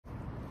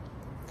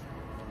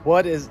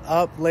What is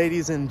up,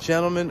 ladies and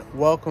gentlemen?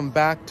 Welcome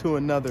back to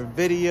another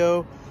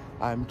video.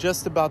 I'm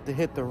just about to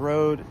hit the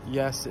road.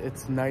 Yes,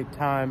 it's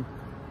nighttime.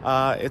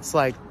 It's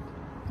like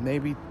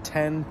maybe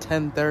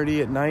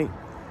 10:30 at night,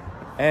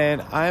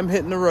 and I'm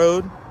hitting the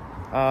road.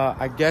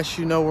 I guess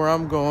you know where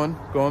I'm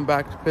going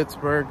back to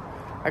Pittsburgh.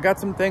 I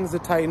got some things to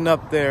tighten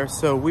up there.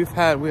 So we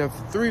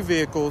have three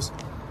vehicles,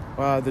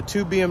 the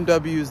two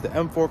BMWs, the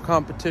M4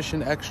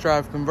 Competition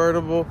X-Drive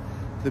convertible,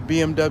 the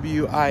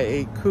BMW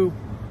i8 coupe,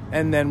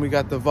 and then we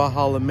got the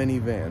Valhalla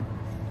minivan.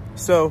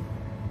 So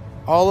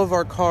all of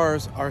our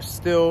cars are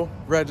still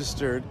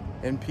registered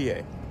in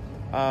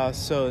PA.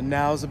 So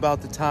now's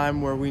about the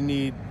time where we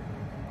need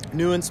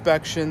new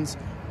inspections,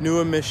 new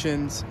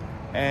emissions,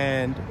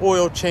 and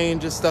oil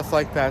changes, stuff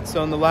like that.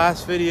 So in the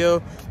last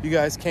video, you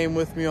guys came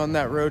with me on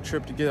that road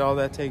trip to get all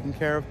that taken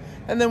care of.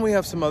 And then we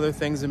have some other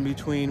things in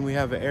between. We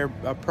have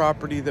a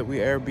property that we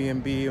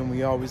Airbnb, and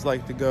we always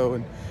like to go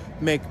and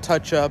make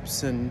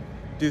touch-ups and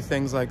do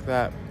things like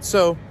that.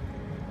 So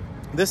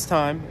this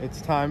time,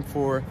 it's time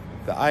for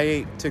the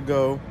i8 to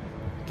go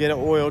get an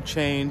oil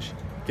change,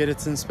 get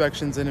its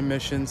inspections and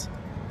emissions.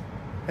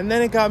 And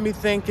then it got me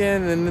thinking,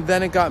 and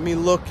then it got me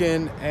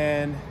looking,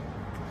 and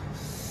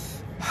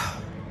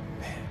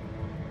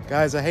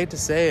guys, I hate to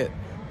say it,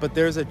 but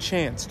there's a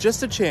chance,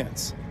 just a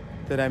chance,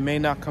 that I may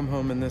not come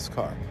home in this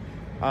car.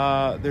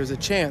 There's a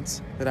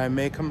chance that I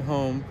may come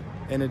home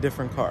in a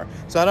different car.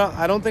 So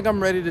I don't think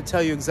I'm ready to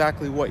tell you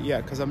exactly what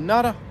yet, because I'm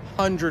not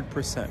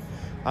 100%.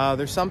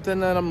 There's something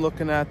that I'm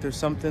looking at. There's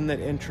something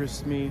that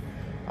interests me.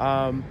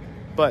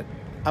 But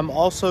I'm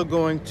also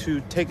going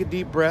to take a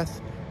deep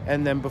breath,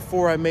 and then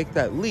before I make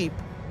that leap,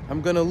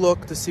 I'm going to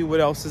look to see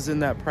what else is in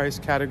that price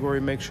category,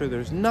 make sure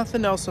there's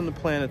nothing else on the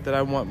planet that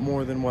I want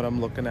more than what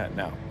I'm looking at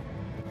now.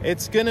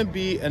 It's going to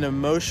be an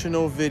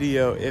emotional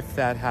video if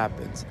that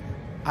happens.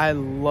 I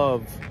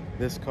love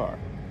this car.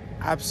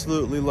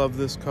 Absolutely love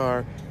this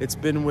car. It's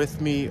been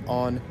with me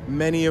on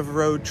many of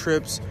road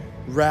trips,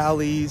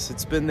 rallies.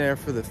 It's been there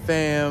for the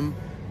fam,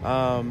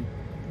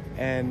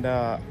 and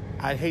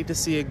I'd hate to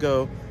see it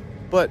go,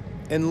 but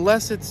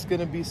unless it's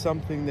gonna be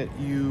something that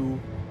you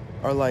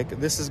are like,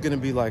 this is gonna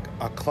be like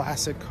a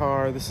classic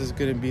car, this is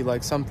gonna be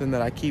like something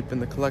that I keep in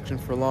the collection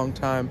for a long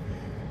time,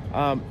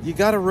 you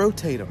gotta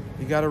rotate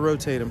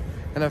them.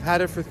 And I've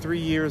had it for 3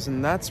 years,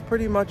 and that's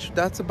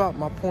about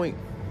my point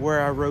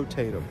where I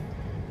rotate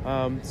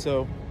them.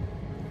 So,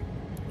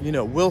 you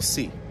know, we'll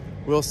see.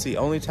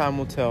 Only time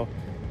will tell.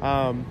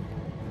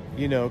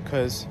 You know,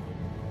 because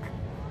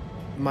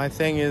my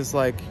thing is,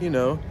 like, you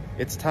know,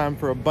 it's time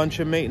for a bunch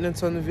of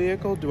maintenance on the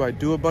vehicle. Do I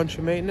do a bunch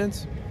of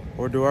maintenance,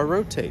 or do I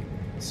rotate?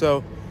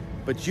 So,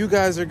 but you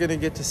guys are gonna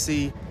get to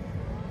see.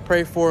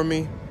 Pray for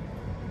me.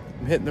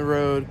 I'm hitting the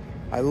road.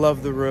 I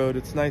love the road.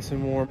 It's nice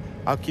and warm.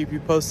 I'll keep you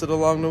posted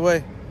along the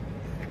way.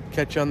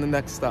 Catch you on the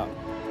next stop.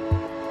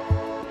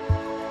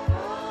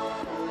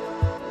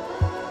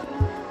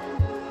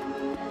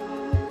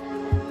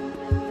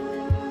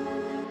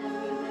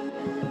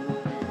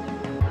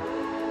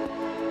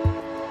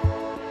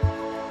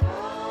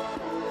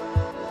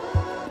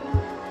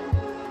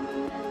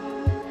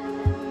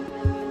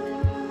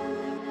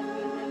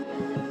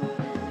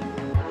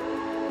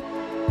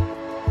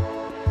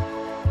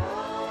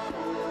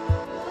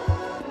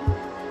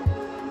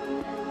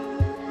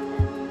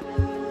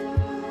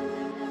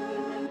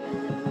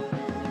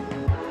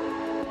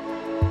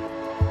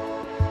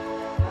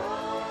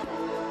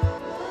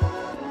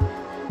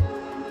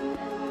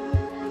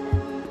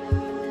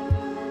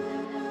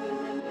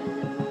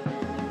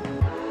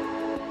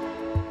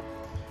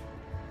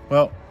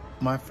 Well,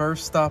 my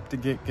first stop to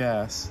get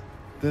gas.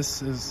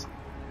 This is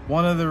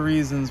one of the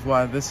reasons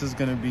why this is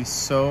going to be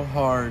so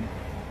hard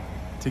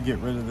to get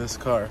rid of this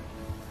car.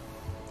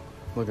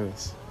 Look at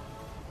this.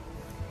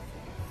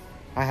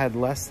 I had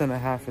less than a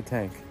half a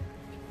tank.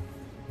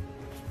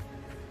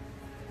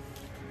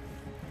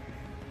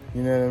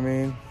 You know what I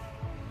mean?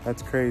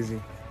 That's crazy.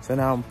 So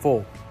now I'm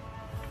full.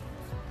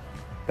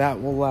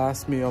 That will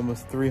last me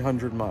almost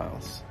 300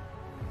 miles.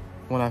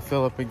 When I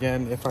fill up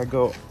again, if I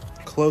go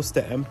close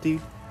to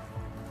empty,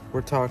 we're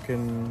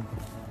talking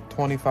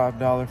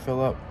 $25 fill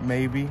up,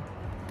 maybe.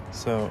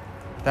 So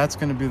that's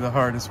gonna be the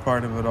hardest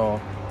part of it all.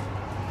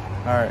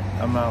 All right,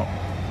 I'm out.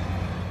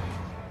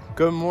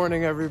 Good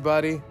morning,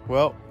 everybody.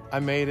 Well, I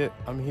made it,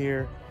 I'm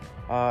here.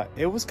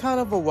 It was kind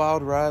of a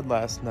wild ride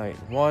last night.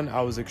 One,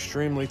 I was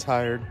extremely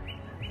tired.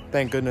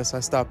 Thank goodness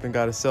I stopped and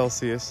got a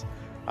Celsius.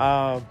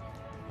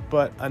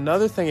 But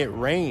another thing, it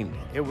rained.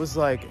 It was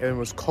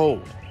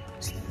cold.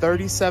 It's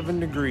 37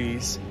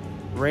 degrees,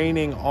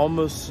 raining,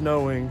 almost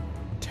snowing.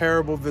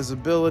 Terrible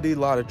visibility, a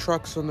lot of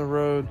trucks on the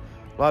road,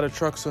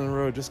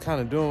 just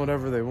kind of doing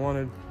whatever they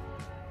wanted.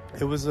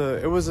 It was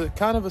a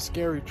kind of a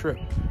scary trip,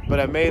 but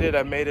I made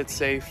it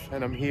safe,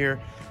 and I'm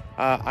here.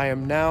 I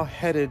am now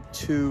headed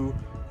to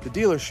the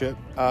dealership,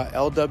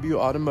 LW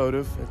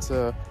Automotive. It's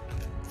a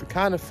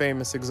kind of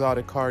famous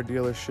exotic car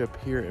dealership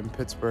here in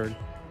Pittsburgh,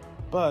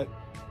 but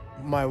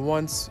my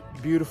once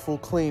beautiful,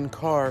 clean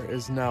car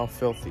is now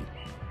filthy.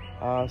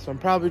 So I'm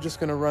probably just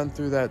gonna run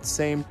through that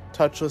same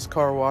touchless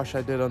car wash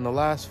I did on the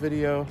last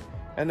video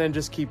and then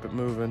just keep it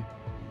moving.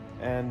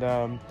 And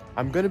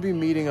I'm gonna be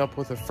meeting up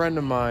with a friend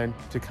of mine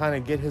to kind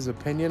of get his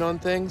opinion on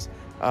things.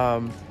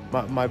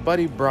 My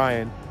buddy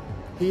Brian,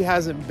 he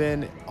hasn't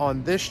been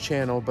on this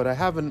channel, but I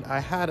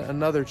had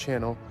another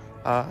channel,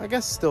 I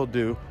guess still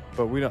do,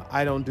 but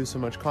I don't do so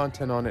much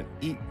content on it,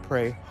 Eat,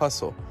 Pray,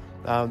 Hustle.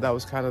 That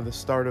was kind of the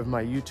start of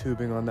my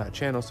YouTubing on that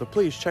channel, so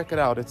please check it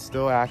out. It's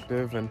still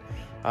active, and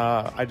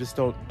I just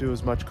don't do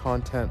as much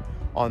content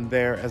on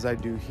there as I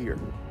do here.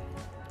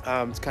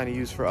 It's kind of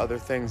used for other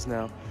things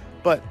now.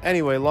 But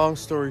anyway, long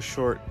story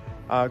short,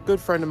 a good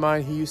friend of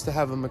mine, he used to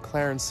have a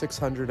McLaren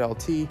 600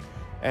 LT,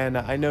 and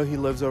I know he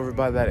lives over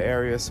by that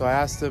area, so I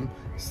asked him,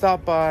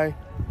 stop by,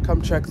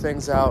 come check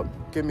things out,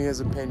 give me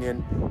his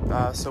opinion.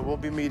 So we'll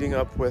be meeting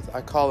up with,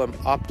 I call him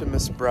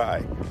Optimus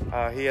Bry.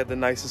 He had the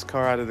nicest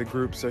car out of the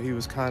group, so he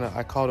was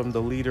I called him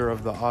the leader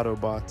of the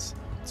Autobots.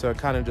 So it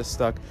kind of just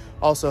stuck.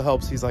 Also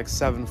helps, he's like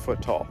 7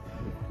 foot tall.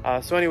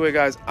 So anyway,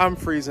 guys, I'm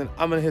freezing.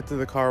 I'm gonna hit to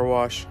the car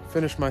wash,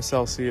 finish my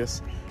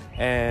Celsius,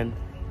 and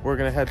we're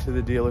gonna head to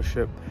the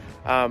dealership.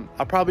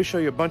 I'll probably show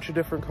you a bunch of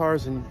different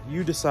cars, and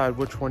you decide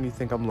which one you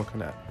think I'm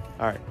looking at.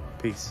 All right,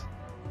 peace.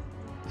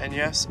 And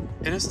yes,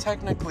 it is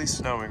technically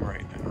snowing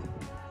right now.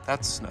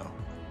 That's snow.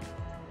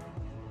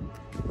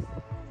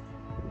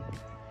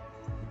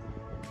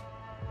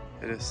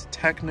 It is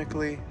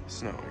technically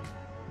snowing.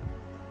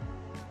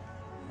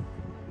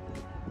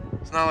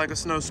 It's not like a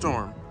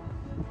snowstorm,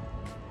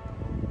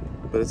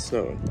 but it's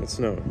snowing. It's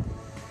snowing.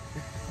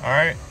 All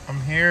right, I'm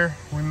here.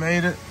 We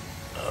made it.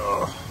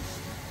 Ugh.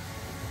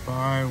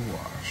 By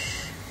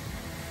wash.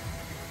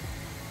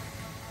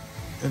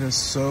 It is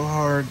so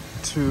hard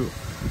to.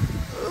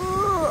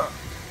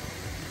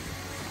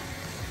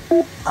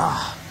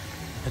 I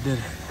did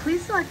it.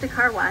 Please select a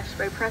car wash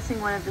by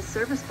pressing one of the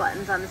service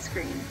buttons on the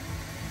screen.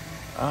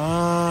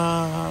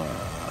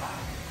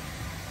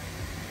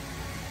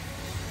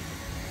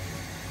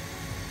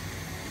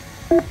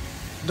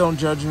 Don't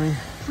judge me.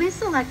 Please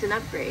select an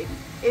upgrade.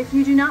 If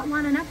you do not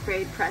want an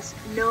upgrade, press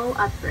no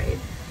upgrade.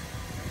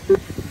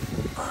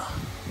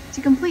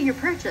 To complete your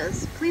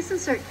purchase, please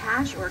insert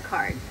cash or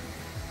card.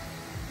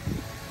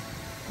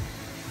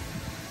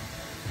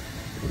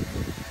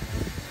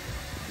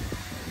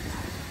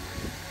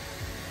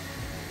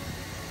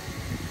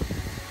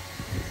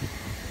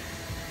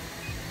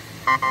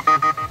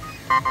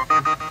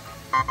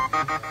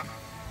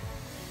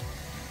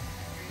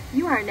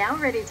 You are now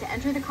ready to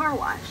enter the car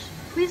wash.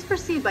 Please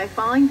proceed by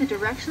following the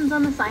directions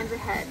on the signs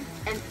ahead,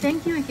 and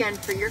thank you again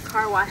for your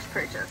car wash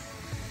purchase.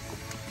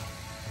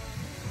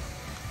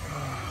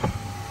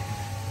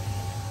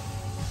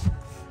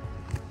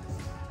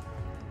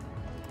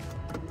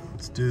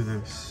 Let's do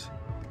this.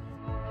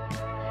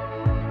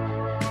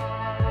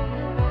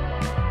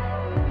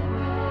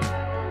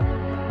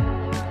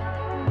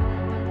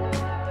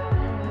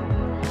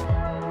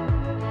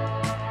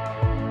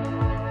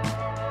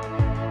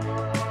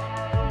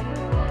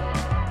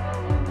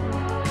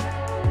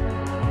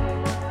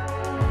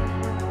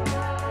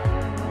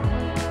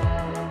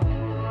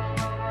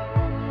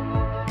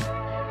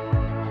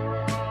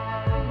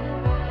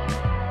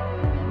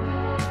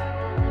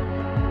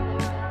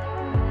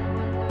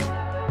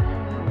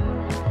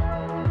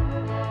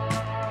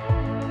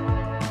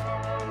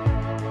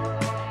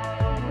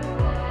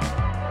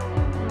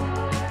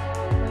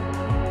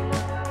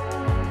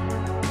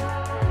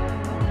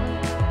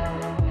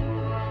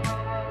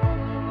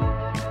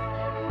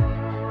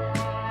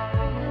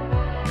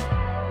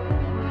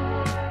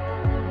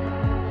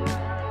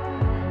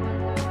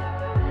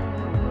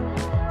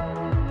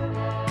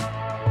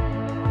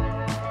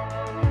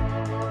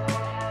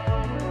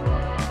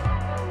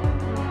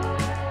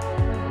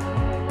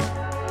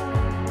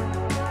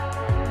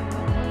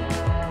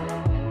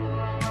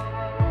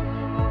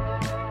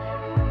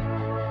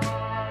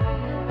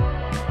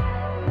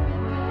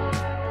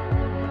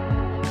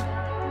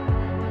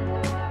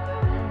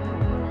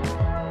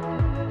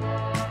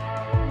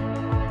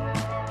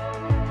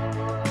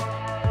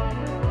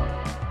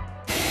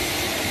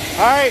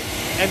 All right,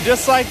 and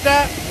just like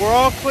that, we're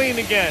all clean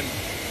again.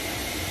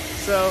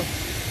 So,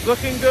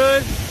 looking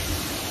good,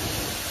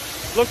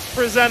 looks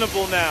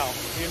presentable now,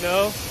 you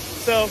know?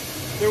 So,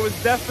 there was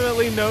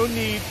definitely no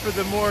need for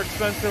the more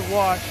expensive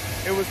wash.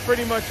 It was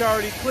pretty much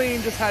already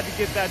clean, just had to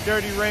get that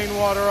dirty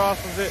rainwater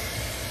off of it.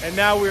 And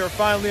now we are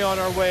finally on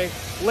our way.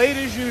 Late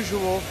as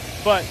usual,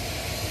 but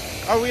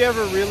are we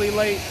ever really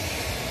late?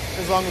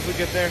 As long as we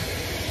get there.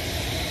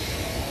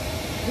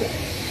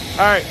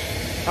 All right,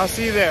 I'll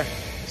see you there.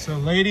 So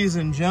ladies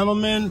and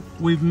gentlemen,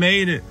 we've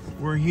made it.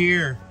 We're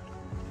here.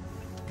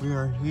 We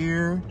are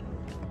here,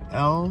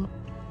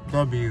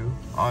 LW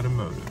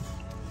Automotive.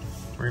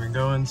 We're gonna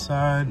go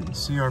inside and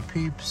see our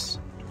peeps,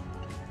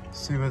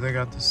 see what they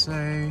got to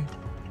say.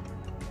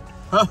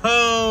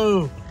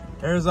 Ho-ho!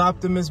 There's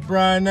Optimus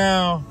Bry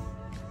now.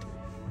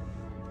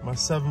 My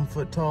 7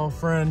 foot tall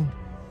friend.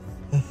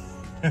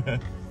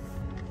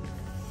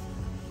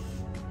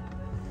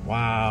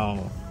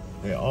 Wow.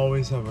 They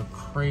always have a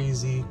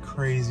crazy,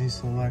 crazy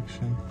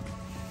selection.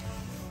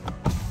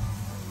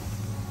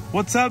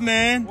 What's up,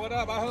 man? What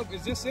up? I hope,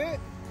 is this it?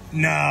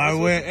 No, I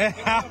wish.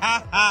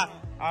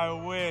 I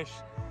wish.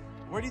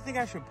 Where do you think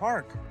I should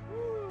park?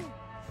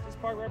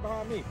 Just park right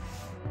behind me.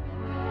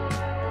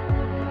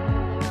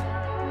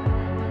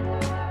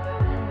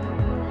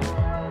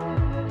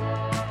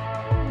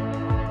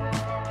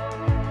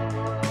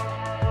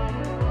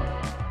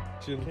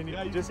 Can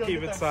you just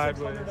keep it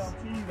sideways?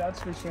 LT, that's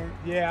for sure.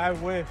 Yeah, I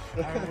wish.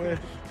 I wish.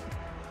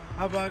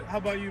 How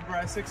about you,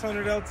 Brad?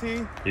 600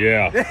 LT?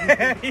 Yeah.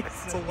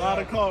 It's a lot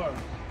of cars.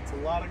 It's a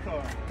lot of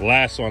cars.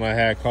 Last one I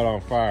had caught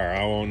on fire.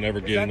 I won't never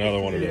get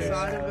another one of those.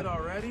 Inside of it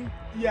already?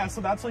 Yeah,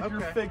 so that's like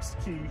your fixed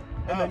key,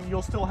 and then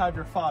you'll still have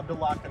your fob to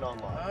lock it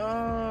online.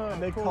 Oh,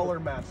 and they cool. color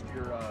matched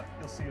your.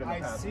 You'll see it in the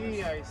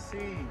passengers. I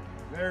see.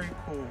 Very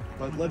cool.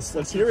 But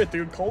let's hear it,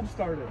 dude. Cold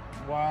start it.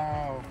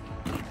 Wow.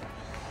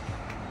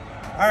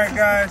 All right,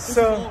 guys.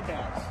 So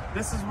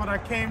this is what I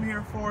came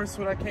here for. This is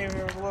what I came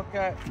here to look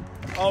at.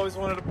 Always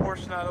wanted a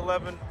Porsche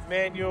 911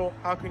 manual.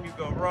 How can you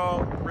go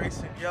wrong?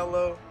 Racing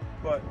yellow,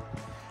 but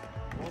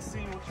we'll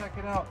see. We'll check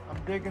it out.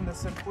 I'm digging the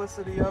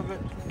simplicity of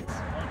it.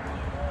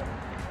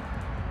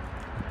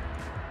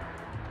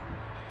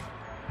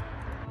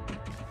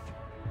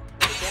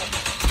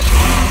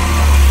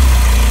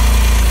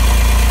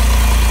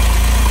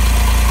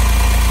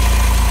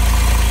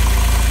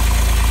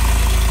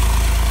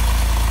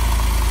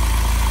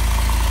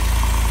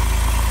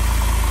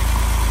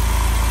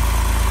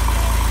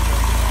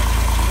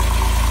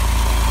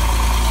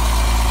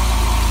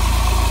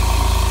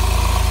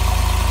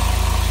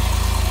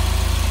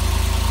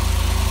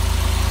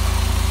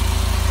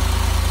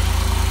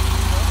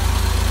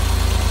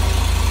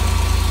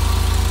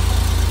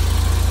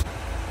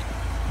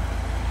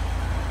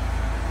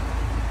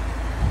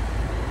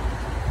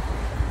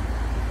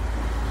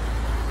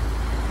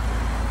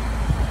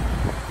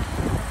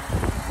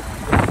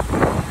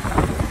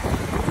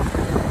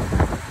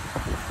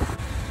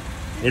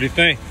 What do you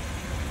think?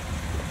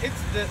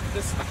 It's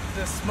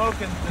the smoke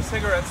and the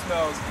cigarette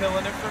smell is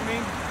killing it for me.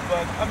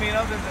 But I mean,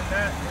 other than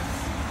that,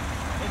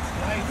 it's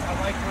nice. I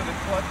like where the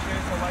clutch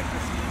is. I like the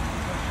seating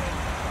position.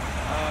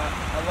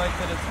 I like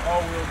that it's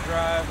all-wheel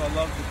drive. I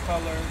love the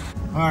color.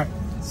 All right,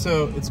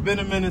 so it's been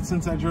a minute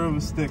since I drove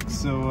a stick,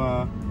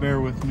 so bear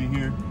with me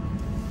here.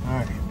 All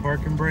right,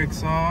 parking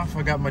brakes off.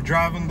 I got my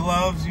driving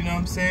gloves. You know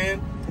what I'm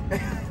saying?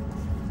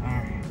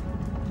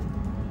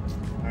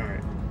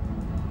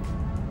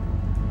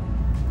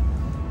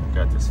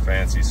 Got this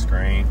fancy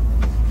screen.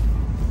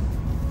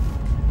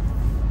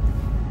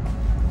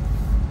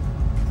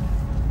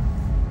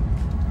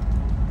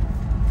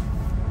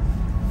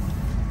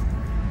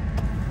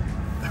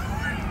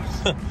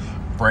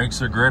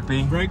 Brakes are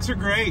grippy. Brakes are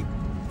great.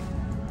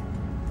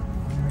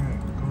 All right,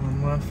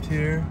 going left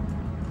here.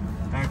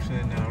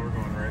 Actually, no, we're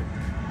going right.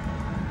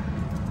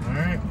 All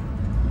right.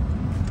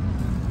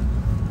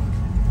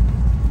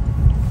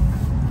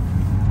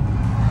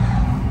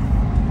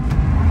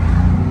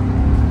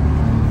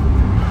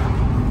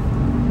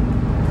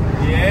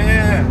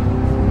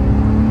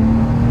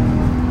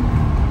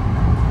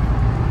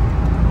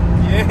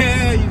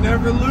 Yeah, you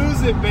never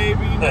lose it,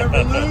 baby. You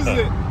never lose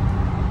it.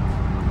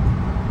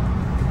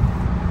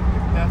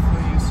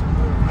 Definitely use some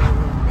more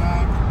cover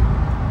back.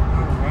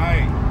 All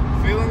right,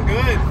 feeling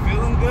good,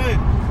 feeling good.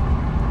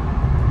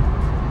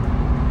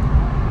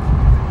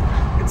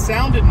 It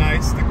sounded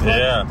nice. The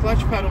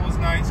clutch pedal was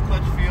nice.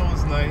 Clutch feel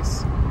was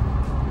nice. All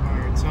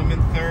right, so I'm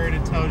in third.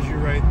 It tells you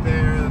right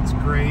there. That's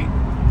great.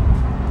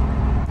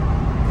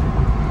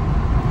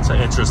 It's an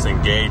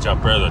interesting gauge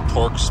up there, the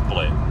torque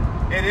split.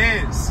 It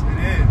is, it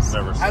is.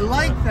 Never seen I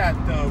like that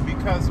though,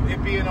 because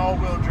it being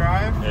all-wheel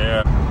drive.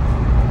 Yeah.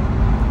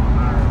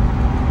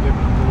 Alright, give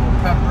it a little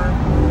pepper.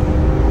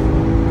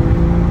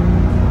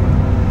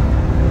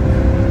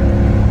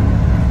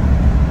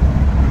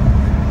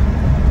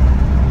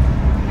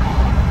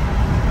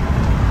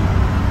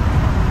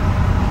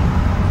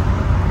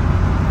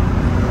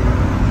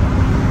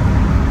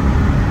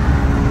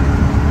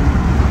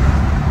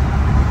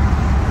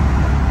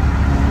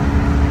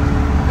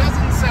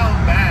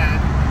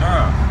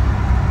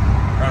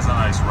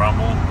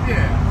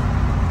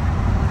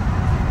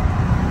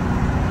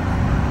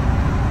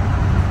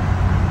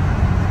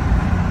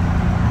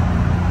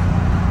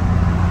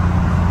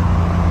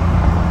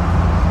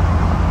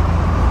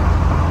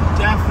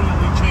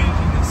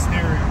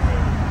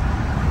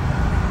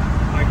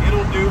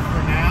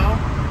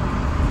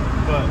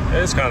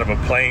 It's kind of a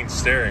plain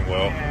steering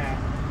wheel. Yeah,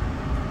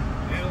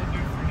 it'll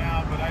do for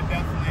now, but I would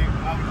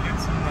get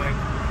some like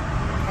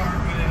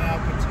carbon and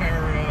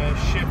Alcantara,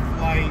 shift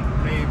light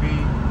maybe.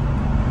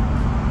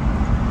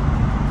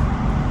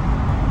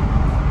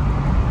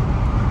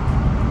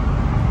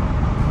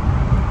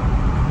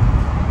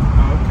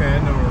 Oh, okay, I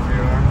know where we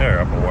are. There,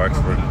 up in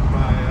Wexford.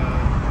 By,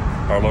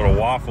 our little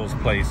waffles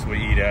place we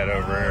eat at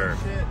over there.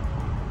 Shit.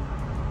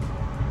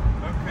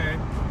 Okay,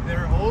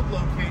 their old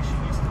location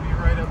used to be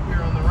right up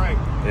here on the right.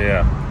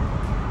 Yeah.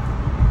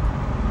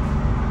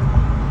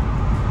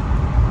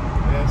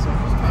 Yeah, so I'm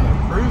just kind of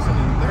cruising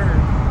in third.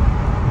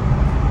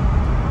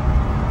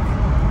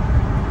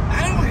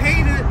 I don't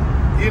hate it.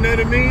 You know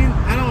what I mean?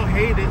 I don't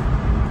hate it.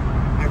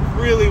 I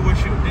really wish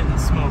it didn't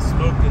smell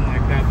smoking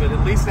like that, but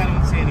at least I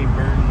don't see any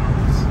burn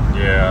marks.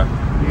 Yeah.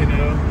 You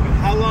know? But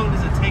how long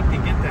does it take to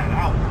get that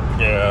out?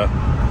 Yeah.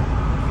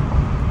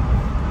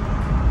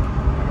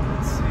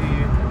 Let's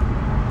see.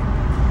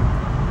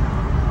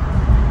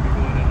 We're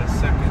going in a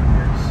second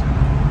here soon.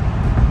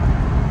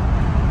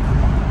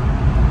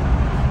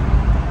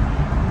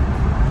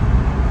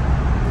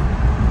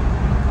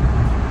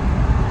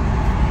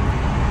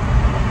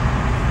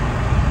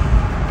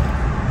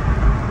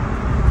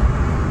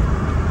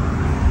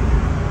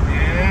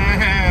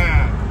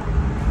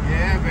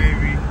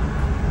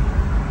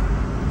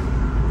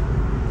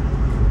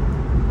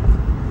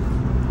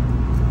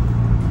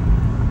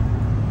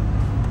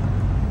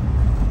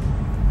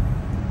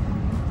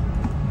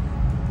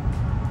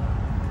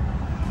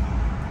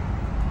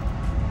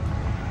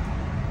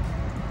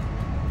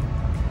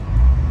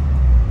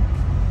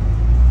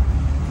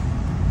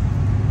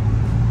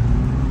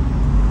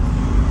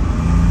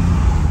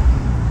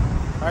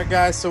 Alright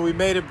guys, so we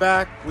made it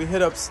back. We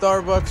hit up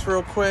Starbucks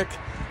real quick.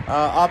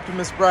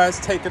 Optimus Bry's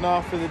taking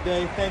off for the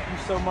day. Thank you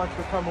so much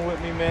for coming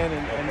with me, man,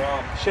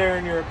 and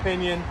sharing your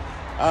opinion.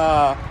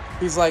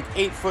 He's like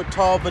 8 foot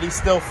tall, but he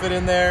still fit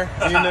in there.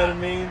 You know what I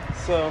mean?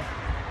 So,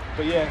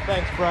 but yeah,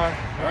 thanks, Brian.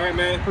 Alright,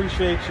 man.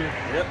 Appreciate you.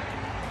 Yep.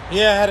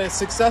 Yeah, I had a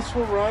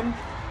successful run.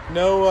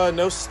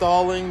 No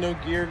stalling, no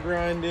gear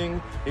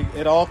grinding.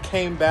 It all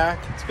came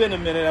back. It's been a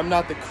minute. I'm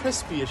not the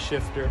crispiest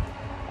shifter.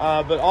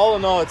 But all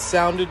in all, it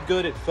sounded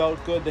good. It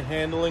felt good. The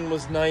handling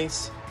was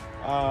nice.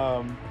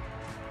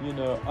 You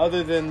know,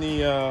 other than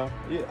the,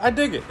 I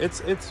dig it.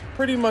 It's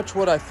pretty much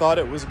what I thought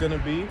it was going to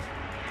be.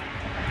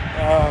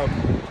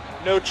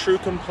 No true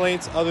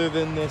complaints other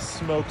than the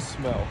smoke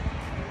smell.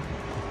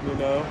 You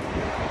know,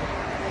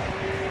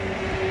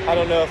 I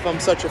don't know if I'm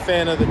such a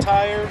fan of the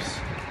tires.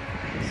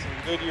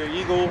 Some Goodyear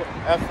Eagle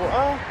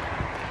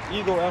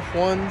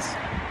F1s.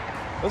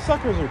 Those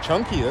suckers are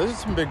chunky. Those are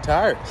some big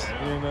tires.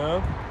 You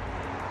know.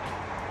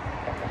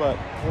 But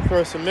we'll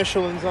throw some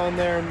Michelins on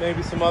there and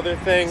maybe some other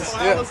things. So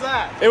how was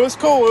that? It was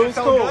cool. It was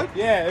felt cool. Good?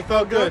 Yeah, it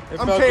felt good.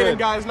 I'm Caden,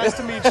 guys. Nice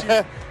to meet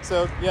you.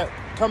 So, yeah,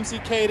 come see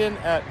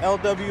Caden at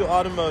LW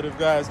Automotive,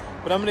 guys.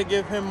 But I'm going to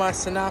give him my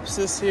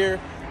synopsis here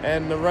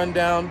and the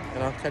rundown,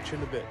 and I'll catch you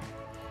in a bit.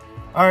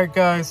 All right,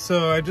 guys,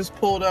 so I just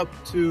pulled up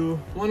to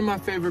one of my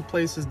favorite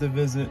places to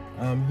visit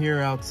here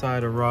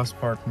outside of Ross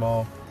Park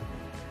Mall.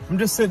 I'm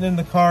just sitting in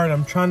the car, and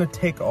I'm trying to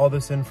take all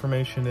this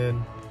information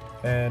in.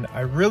 And I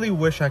really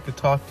wish I could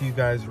talk to you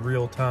guys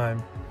real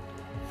time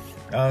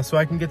so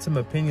I can get some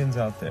opinions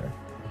out there.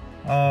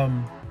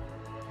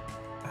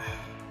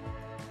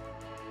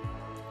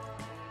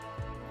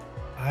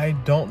 I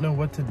don't know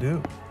what to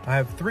do. I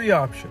have 3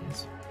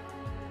 options.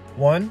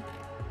 1,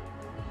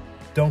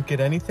 don't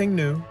get anything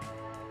new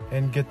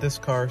and get this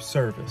car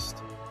serviced.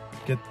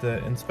 Get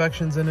the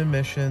inspections and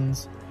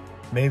emissions.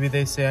 Maybe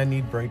they say I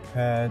need brake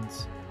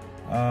pads,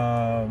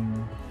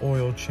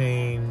 oil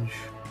change,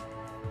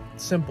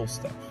 simple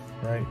stuff,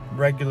 right?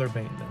 Regular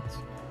maintenance,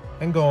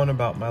 and go on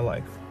about my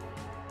life.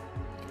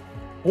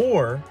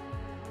 Or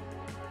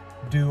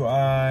do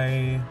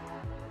I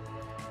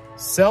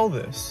sell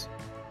this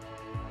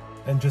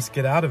and just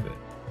get out of it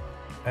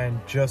and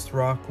just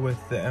rock with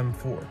the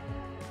M4?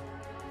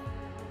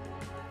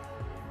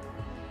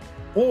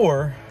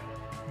 Or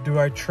do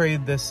I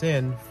trade this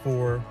in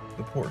for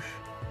the Porsche?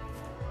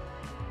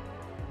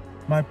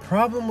 My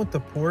problem with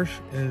the Porsche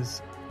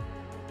is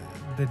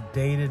the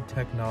dated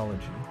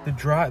technology.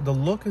 The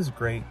look is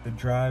great. The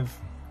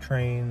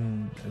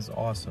drivetrain is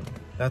awesome.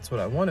 That's what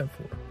I want it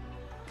for.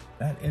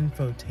 That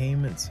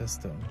infotainment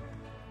system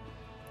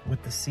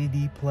with the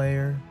CD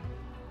player,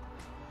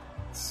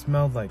 it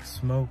smelled like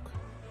smoke.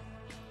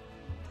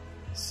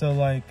 So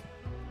like,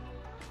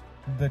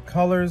 the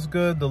color's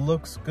good, the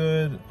look's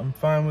good. I'm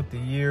fine with the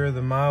year.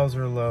 The miles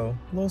are low,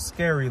 a little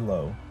scary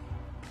low.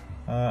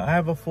 I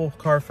have a full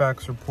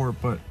Carfax report,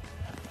 but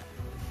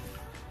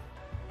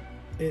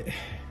it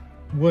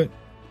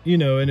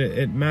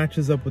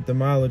matches up with the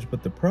mileage.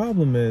 But the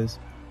problem is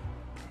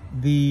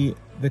the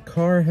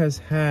car has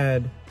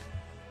had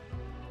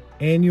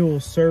annual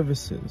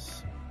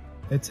services.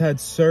 It's had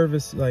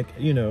service, like,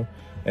 you know,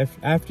 if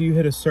after you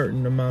hit a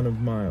certain amount of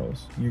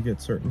miles, you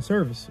get certain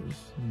services,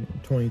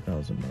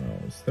 20,000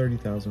 miles,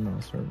 30,000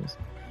 mile service.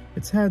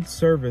 It's had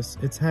service.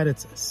 It's had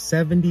its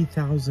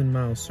 70,000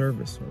 mile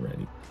service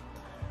already.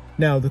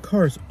 Now, the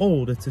car's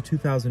old. It's a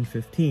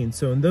 2015.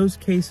 So in those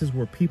cases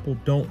where people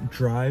don't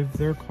drive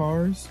their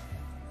cars,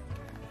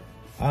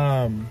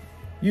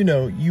 you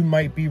know, you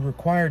might be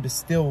required to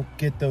still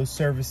get those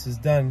services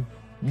done.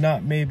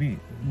 Not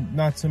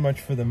so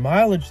much for the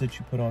mileage that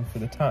you put on, for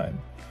the time.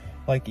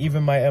 Like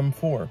even my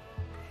M4,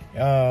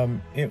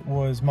 it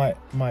was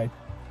my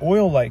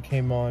oil light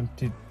came on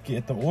to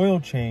get the oil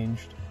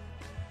changed.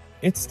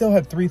 It still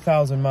had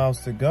 3,000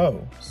 miles to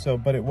go. So,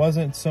 but it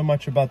wasn't so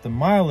much about the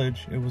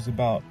mileage, it was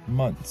about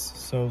months.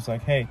 So it was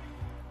like, hey,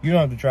 you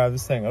don't have to drive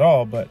this thing at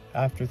all, but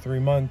after 3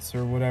 months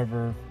or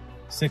whatever,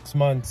 6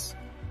 months,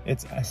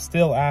 it's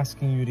still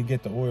asking you to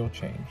get the oil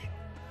change.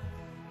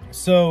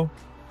 So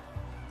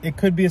it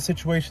could be a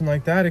situation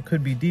like that. It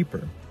could be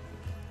deeper.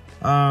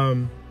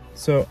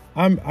 So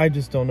I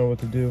just don't know what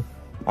to do.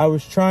 I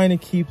was trying to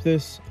keep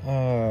this,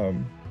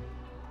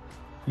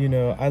 you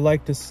know, I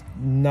like to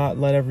not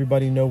let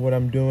everybody know what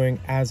I'm doing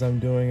as I'm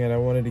doing it. I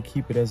wanted to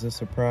keep it as a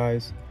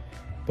surprise,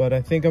 but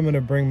I think I'm going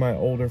to bring my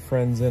older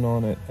friends in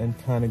on it and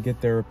kind of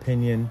get their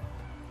opinion.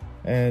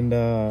 And,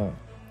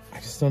 I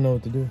just don't know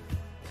what to do.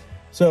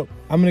 So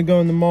I'm going to go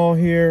in the mall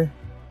here,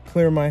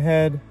 clear my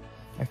head.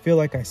 I feel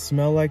like I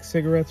smell like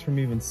cigarettes from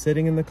even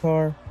sitting in the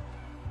car,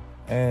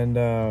 and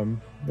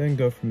then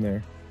go from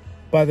there.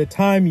 By the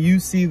time you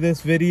see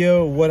this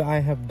video, what I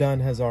have done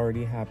has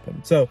already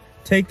happened. So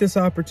take this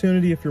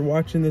opportunity, if you're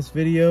watching this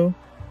video,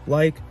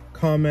 like,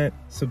 comment,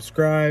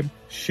 subscribe,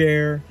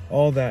 share,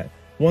 all that.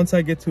 Once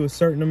I get to a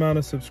certain amount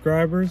of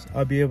subscribers,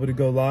 I'll be able to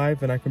go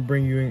live and I can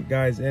bring you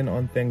guys in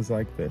on things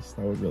like this.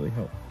 That would really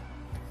help.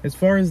 As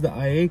far as the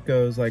i8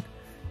 goes, like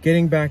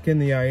getting back in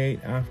the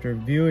i8 after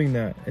viewing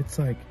that, it's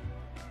like,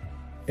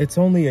 it's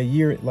only a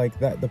year like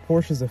that. The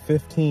Porsche's a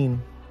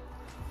 15,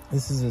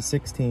 this is a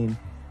 16,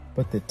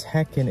 but the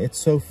tech in it's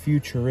so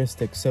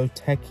futuristic, so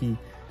techy,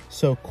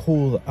 so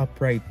cool. The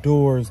upright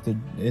doors,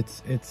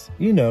 it's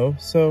you know.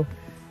 So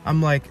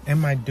I'm like,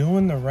 am I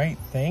doing the right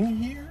thing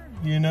here?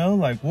 You know,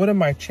 like what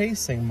am I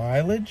chasing?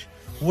 Mileage?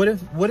 What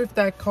if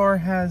that car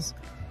has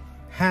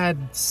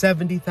had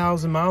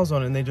 70,000 miles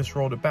on it and they just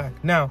rolled it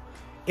back? Now,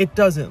 it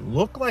doesn't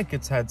look like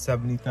it's had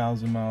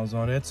 70,000 miles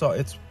on it.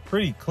 It's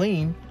pretty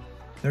clean.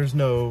 There's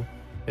no,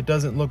 it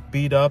doesn't look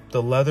beat up.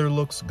 The leather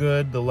looks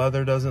good. The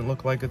leather doesn't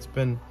look like it's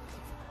been,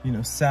 you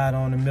know, sat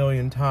on a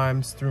million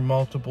times through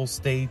multiple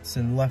states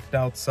and left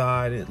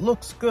outside. It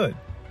looks good.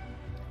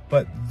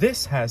 But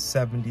this has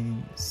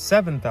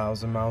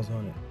 77,000 miles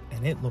on it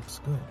and it looks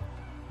good.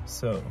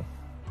 So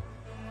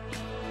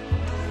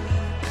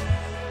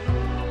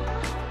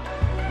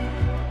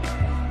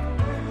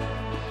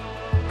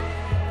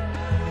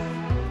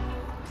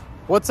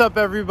what's up,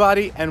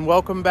 everybody, and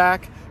welcome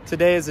back.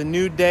 Today is a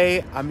new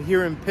day. I'm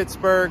here in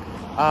Pittsburgh.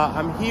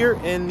 I'm here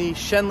in the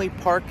Schenley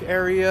Park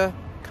area,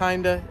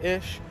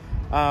 kinda-ish.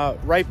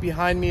 Right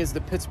behind me is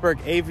the Pittsburgh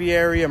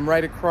Aviary. I'm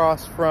right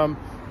across from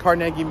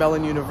Carnegie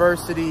Mellon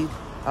University.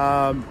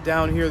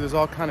 Down here, there's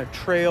all kind of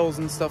trails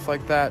and stuff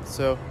like that.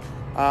 So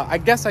I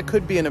guess I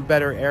could be in a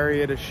better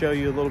area to show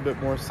you a little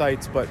bit more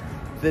sights, but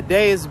the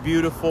day is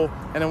beautiful,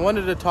 and I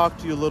wanted to talk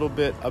to you a little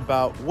bit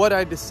about what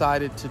I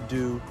decided to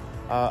do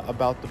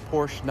about the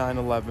Porsche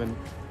 911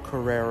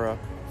 Carrera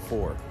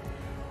 4.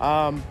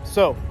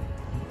 So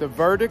the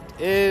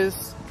verdict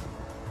is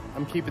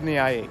I'm keeping the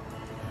i8.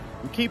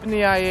 I'm keeping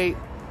the i8.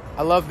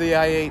 I love the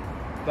i8.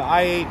 The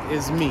i8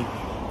 is me.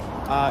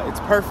 It's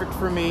perfect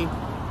for me.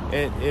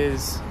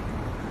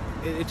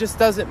 It just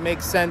doesn't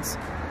make sense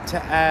to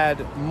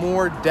add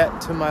more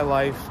debt to my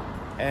life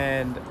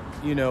and,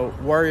 you know,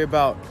 worry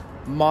about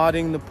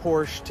modding the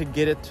Porsche to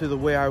get it to the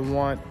way I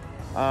want.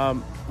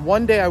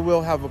 One day I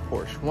will have a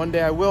Porsche. One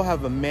day I will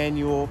have a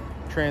manual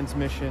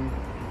transmission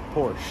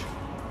Porsche.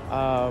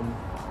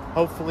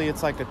 Hopefully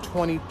it's like a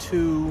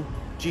 22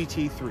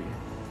 GT3.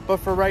 But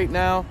for right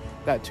now,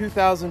 that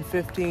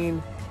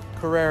 2015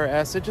 Carrera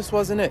S, it just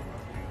wasn't it.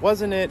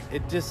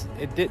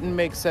 It didn't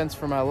make sense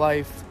for my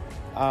life.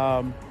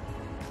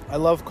 I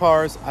love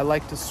cars. I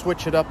like to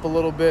switch it up a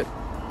little bit,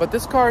 but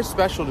this car is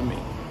special to me.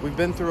 We've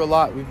been through a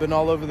lot. We've been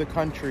all over the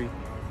country.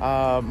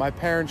 My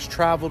parents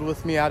traveled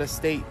with me out of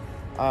state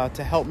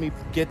to help me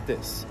get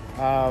this.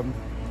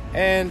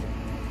 And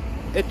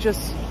it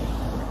just,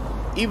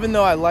 even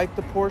though I like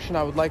the Porsche and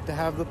I would like to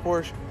have the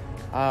Porsche,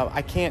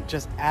 I can't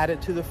just add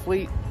it to the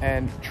fleet,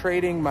 and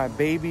trading my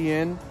baby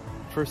in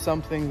for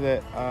something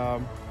that,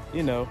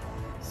 you know,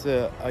 it's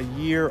a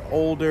year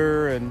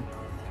older, and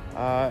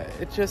I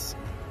just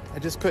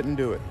couldn't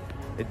do it.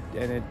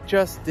 And it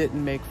just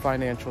didn't make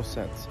financial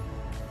sense.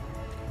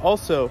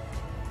 Also,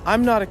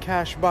 I'm not a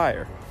cash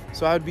buyer,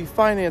 so I would be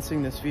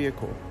financing this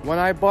vehicle. When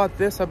I bought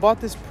this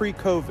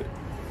pre-COVID.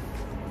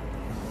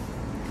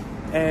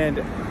 And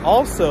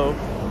also,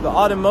 the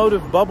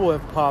automotive bubble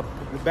had popped.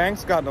 The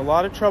bank's gotten a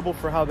lot of trouble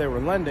for how they were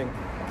lending.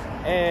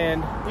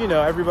 And, you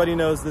know, everybody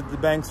knows that the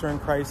banks are in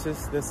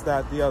crisis, this,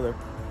 that, the other.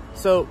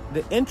 So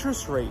the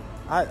interest rate,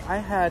 I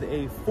had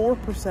a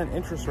 4%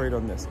 interest rate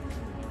on this.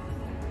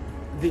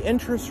 The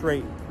interest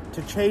rate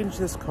to change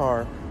this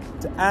car,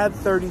 to add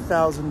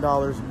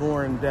 $30,000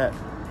 more in debt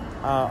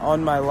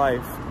on my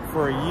life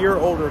for a year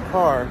older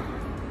car,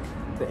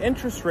 the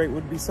interest rate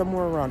would be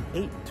somewhere around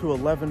 8 to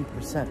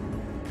 11%.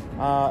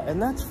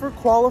 And that's for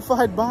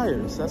qualified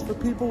buyers. That's for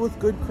people with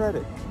good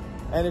credit.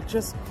 And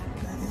it's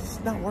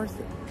not worth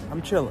it.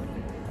 I'm chilling.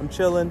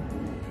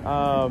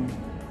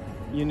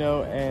 You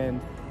know,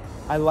 and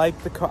I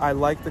like the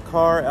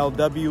car.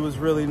 LW was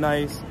really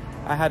nice.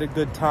 I had a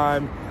good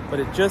time, but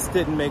it just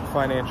didn't make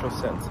financial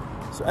sense.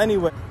 So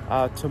anyway,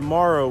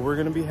 tomorrow we're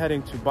going to be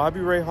heading to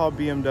Bobby Ray Hall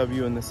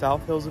BMW in the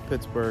South Hills of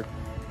Pittsburgh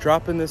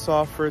dropping this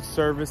off for its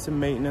service and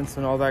maintenance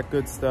and all that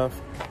good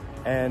stuff.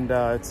 And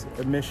it's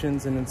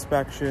emissions and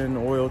inspection,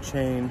 oil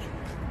change.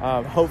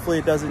 Hopefully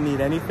it doesn't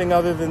need anything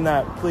other than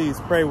that. Please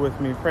pray with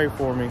me, pray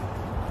for me.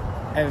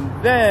 And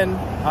then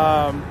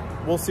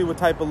we'll see what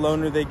type of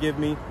loaner they give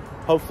me.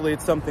 Hopefully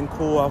it's something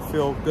cool I'll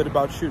feel good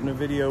about shooting a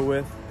video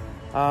with.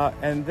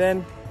 And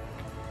then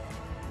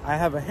I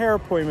have a hair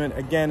appointment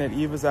again at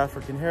Eva's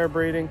African Hair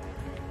Braiding.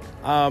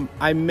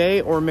 I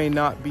may or may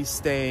not be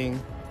staying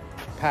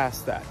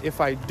past that.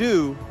 If I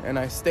do, and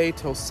I stay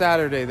till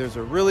Saturday, there's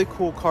a really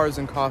cool Cars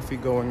and Coffee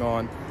going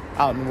on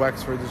out in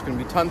Wexford. There's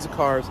gonna be tons of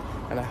cars,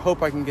 and I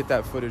hope I can get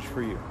that footage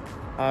for you.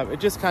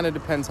 It just kind of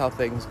depends how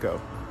things go.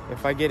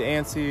 If I get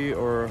antsy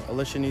or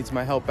Alicia needs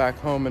my help back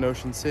home in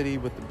Ocean City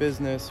with the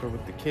business or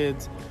with the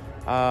kids,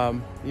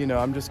 you know,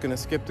 I'm just gonna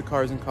skip the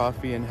Cars and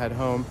Coffee and head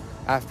home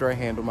after I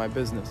handle my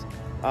business.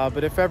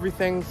 But if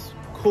everything's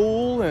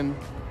cool and,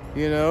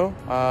 you know,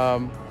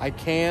 I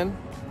can,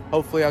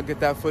 hopefully I'll get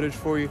that footage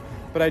for you.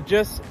 But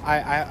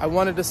I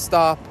wanted to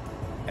stop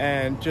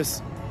and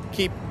just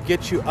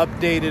get you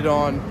updated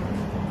on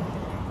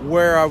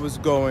where I was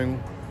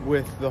going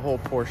with the whole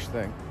Porsche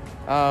thing.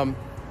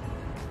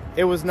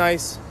 It was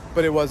nice,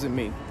 but it wasn't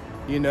me.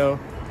 You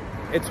know,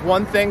 it's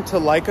one thing to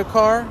like a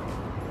car,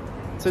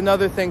 it's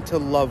another thing to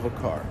love a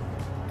car.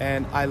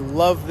 And I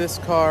love this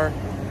car,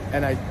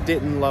 and I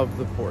didn't love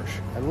the Porsche.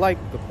 I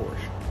liked the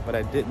Porsche, but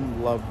I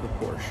didn't love the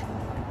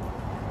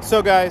Porsche.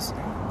 So guys,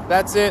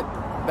 that's it.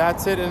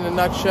 That's it in a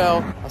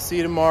nutshell. I'll see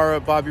you tomorrow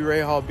at Bobby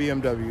Rahal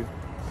BMW.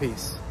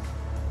 Peace.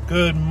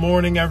 Good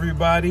morning,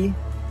 everybody.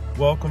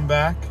 Welcome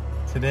back.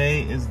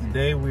 Today is the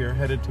day we are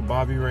headed to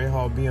Bobby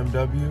Rahal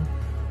BMW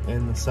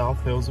in the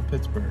South Hills of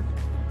Pittsburgh.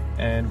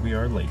 And we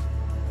are late,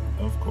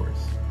 of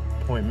course.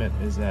 Appointment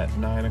is at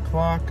 9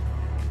 o'clock.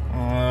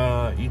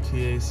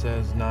 ETA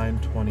says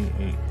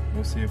 9:28.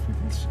 We'll see if we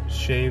can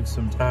shave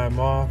some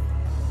time off,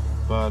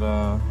 but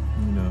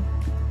you know,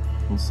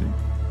 we'll see.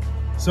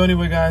 So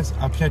anyway, guys,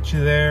 I'll catch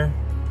you there.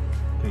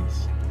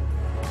 Peace.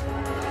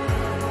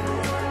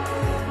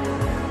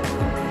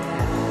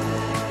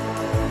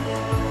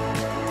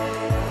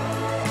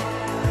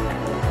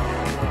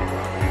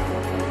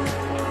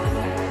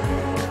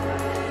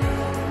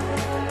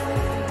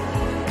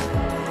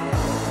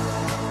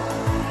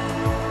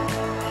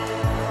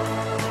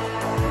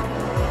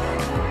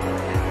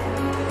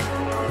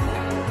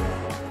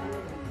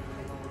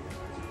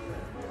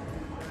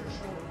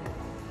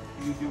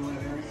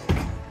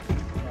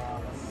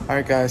 All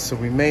right, guys, so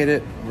we made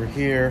it. We're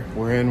here,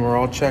 we're in, we're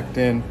all checked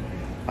in.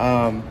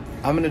 I'm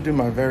gonna do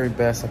my very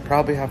best. I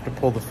probably have to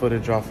pull the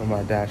footage off of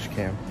my dash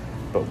cam,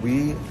 but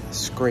we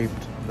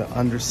scraped the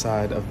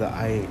underside of the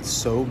i8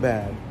 so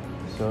bad.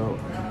 So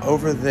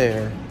over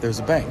there, there's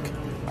a bank.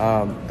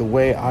 The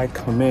way I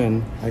come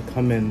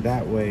in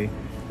that way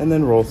and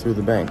then roll through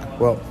the bank.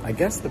 Well, I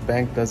guess the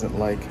bank doesn't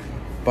like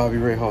Bobby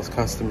Rahal's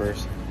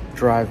customers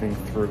driving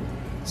through.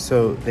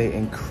 So they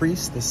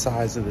increased the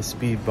size of the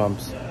speed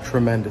bumps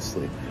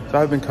tremendously. So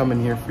I've been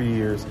coming here for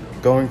years,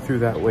 going through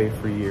that way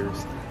for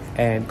years,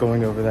 and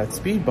going over that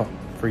speed bump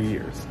for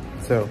years.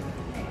 So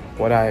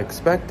what I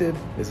expected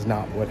is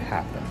not what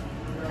happened.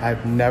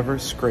 I've never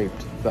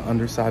scraped the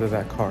underside of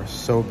that car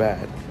so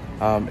bad.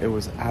 It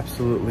was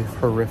absolutely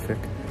horrific.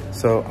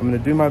 So I'm gonna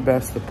do my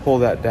best to pull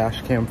that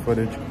dash cam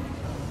footage.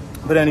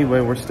 But anyway,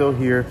 we're still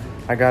here.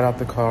 I got out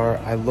the car.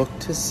 I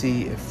looked to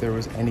see if there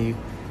was any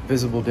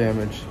visible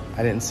damage.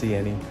 I didn't see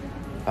any.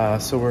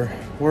 So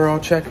we're all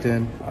checked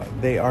in.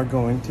 They are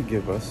going to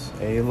give us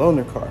a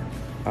loaner car.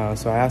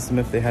 So I asked them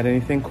if they had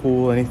anything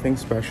cool, anything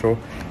special,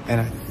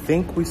 and I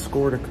think we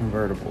scored a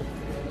convertible.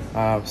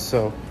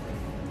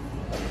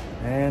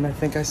 And I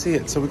think I see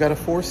it. So we got a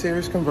 4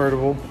 Series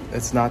convertible.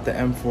 It's not the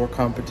M4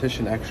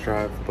 Competition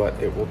X-Drive, but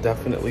it will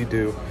definitely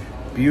do.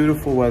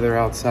 Beautiful weather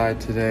outside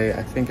today.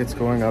 I think it's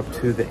going up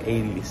to the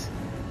 80s.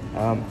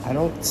 I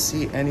don't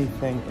see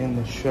anything in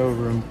the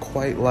showroom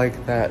quite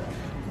like that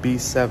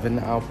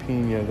B7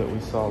 Alpina that we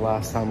saw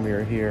last time we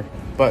were here.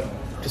 But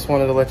just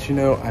wanted to let you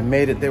know, I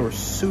made it. They were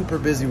super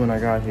busy when I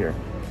got here.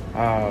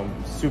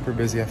 Super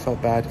busy. I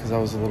felt bad because I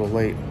was a little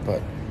late,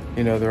 but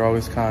you know, they're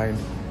always kind.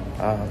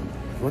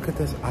 Look at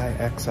this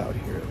iX out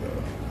here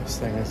though. This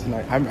thing is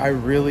nice. I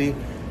really,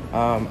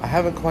 I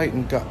haven't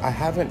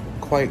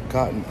quite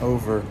gotten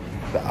over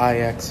the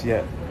iX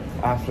yet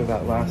after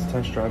that last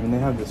test drive, and they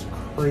have this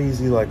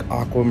crazy like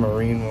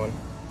aquamarine one.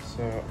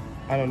 So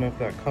I don't know if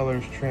that color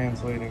is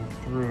translating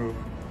through,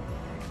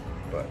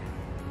 but.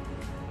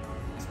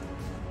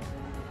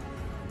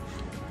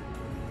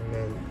 And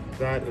then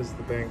that is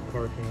the bank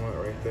parking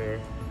lot right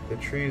there. The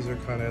trees are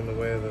kind of in the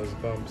way of those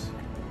bumps,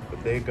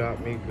 but they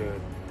got me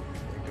good.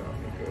 They got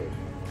me good.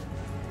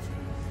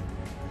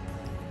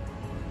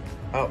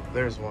 Oh,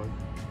 there's one.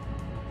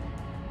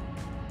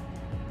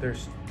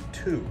 There's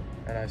 2,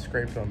 and I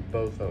scraped on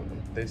both of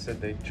them. They said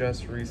they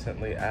just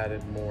recently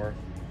added more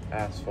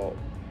asphalt.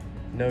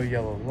 No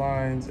yellow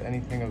lines,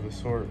 anything of the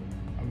sort.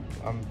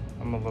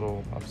 I'm a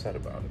little upset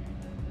about it.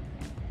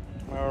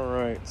 All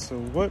right, so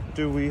what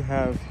do we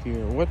have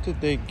here? What did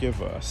they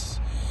give us?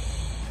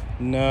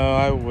 No,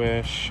 I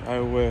wish.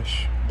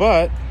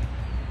 But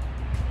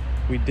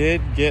we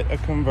did get a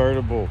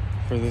convertible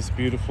for this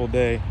beautiful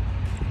day.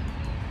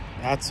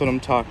 That's what I'm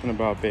talking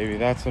about, baby.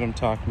 That's what I'm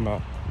talking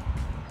about.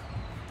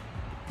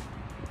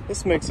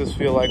 This makes us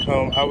feel like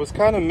home. I was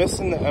kind of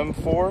missing the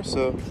M4,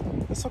 so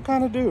this will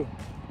kind of do.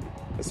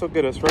 This will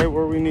get us right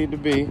where we need to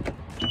be.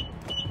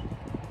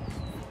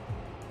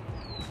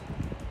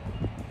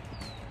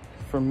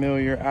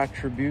 Familiar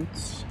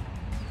attributes.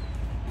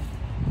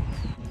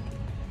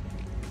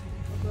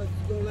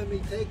 Let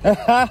me take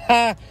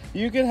it.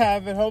 You can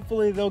have it.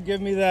 Hopefully they'll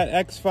give me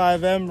that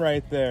X5M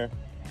right there.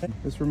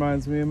 This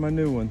reminds me of my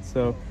new one.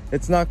 So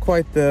it's not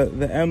quite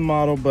the M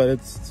model, but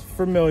it's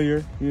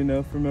familiar, you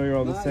know, familiar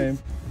all the same.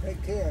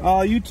 Take care.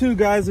 Oh, you too,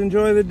 guys.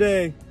 Enjoy the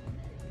day.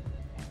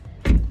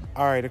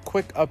 All right, a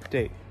quick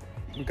update.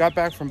 We got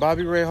back from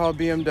Bobby Ray Hall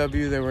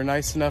BMW. They were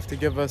nice enough to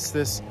give us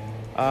this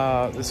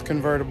this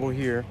convertible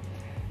here.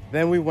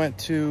 Then we went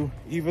to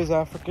Eva's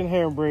African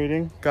hair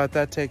braiding, got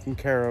that taken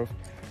care of.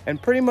 And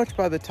pretty much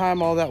by the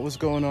time all that was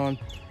going on,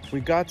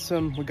 we got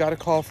a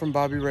call from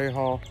Bobby Ray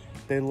Hall.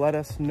 They let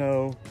us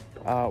know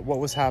what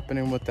was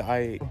happening with the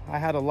i8. I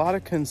had a lot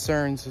of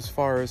concerns as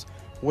far as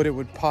what it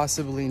would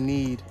possibly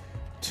need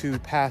to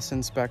pass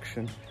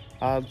inspection.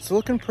 It's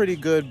looking pretty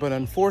good, but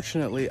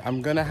unfortunately,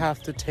 I'm gonna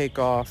have to take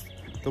off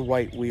the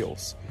white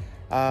wheels.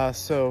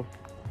 So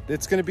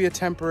it's gonna be a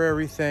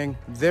temporary thing.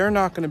 They're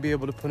not gonna be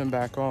able to put them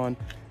back on.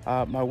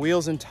 My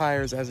wheels and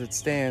tires as it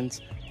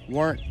stands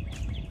weren't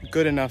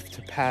good enough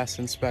to pass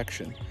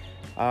inspection.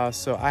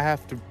 So I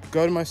have to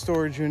go to my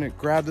storage unit,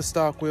 grab the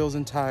stock wheels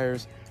and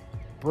tires,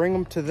 bring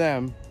them to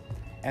them,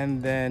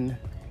 and then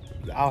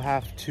I'll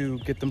have to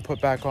get them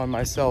put back on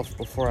myself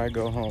before I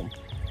go home.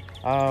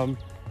 A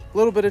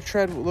little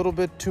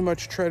bit too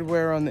much tread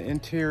wear on the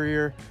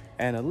interior,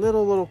 and a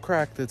little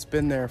crack that's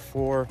been there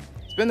for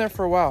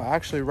a while.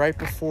 Actually, right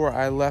before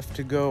I left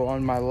to go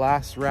on my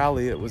last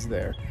rally, it was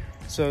there.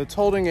 So it's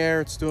holding air,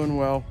 it's doing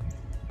well,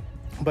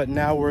 but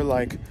now we're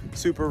like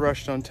super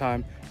rushed on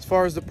time. As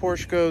far as the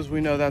Porsche goes,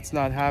 we know that's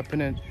not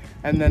happening.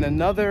 And then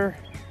another,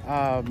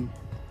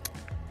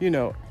 you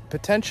know,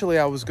 potentially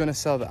I was gonna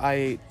sell the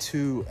i8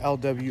 to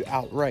LW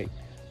outright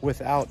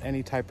without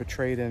any type of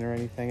trade-in or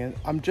anything. And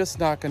I'm just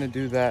not gonna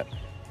do that.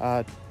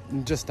 I'm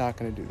just not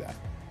gonna do that.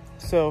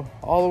 So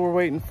all we're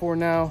waiting for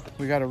now,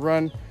 we gotta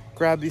run,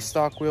 grab these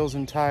stock wheels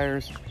and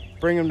tires,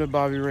 bring them to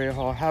Bobby Ray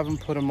Hall, have them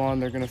put them on.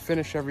 They're gonna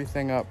finish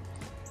everything up,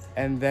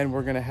 and then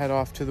we're gonna head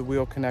off to the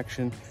wheel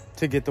connection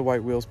to get the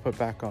white wheels put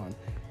back on.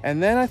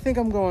 And then I think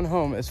I'm going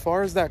home. As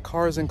far as that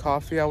cars and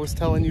coffee I was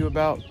telling you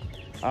about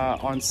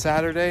on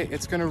Saturday,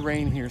 it's gonna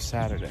rain here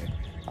Saturday.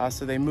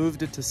 So they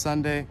moved it to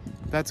Sunday.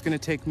 That's gonna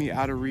take me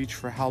out of reach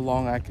for how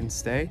long I can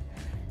stay.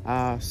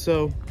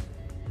 So,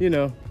 you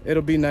know,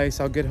 it'll be nice.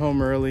 I'll get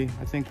home early.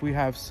 I think we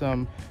have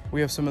some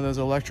of those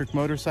electric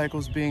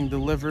motorcycles being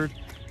delivered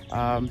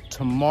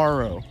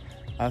tomorrow.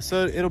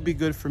 So it'll be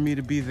good for me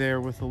to be there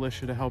with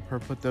Alicia to help her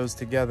put those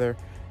together.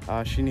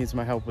 She needs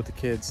my help with the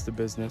kids, the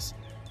business.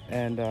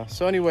 And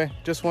so anyway,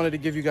 just wanted to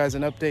give you guys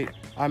an update.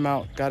 I'm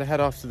out, gotta head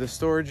off to the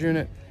storage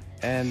unit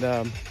and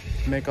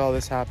make all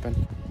this happen.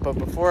 But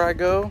before I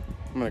go,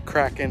 I'm gonna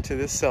crack into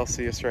this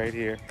Celsius right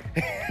here.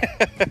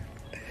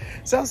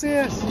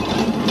 Celsius!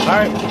 All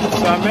right,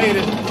 so I made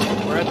it.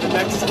 We're at the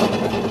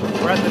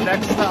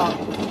next stop.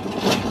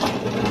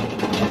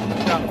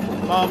 Got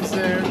Mom's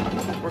there.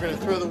 We're gonna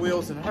throw the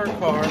wheels in her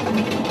car.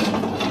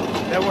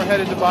 Then we're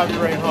headed to Bobby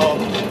Ray Hall.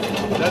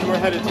 Then we're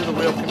headed to the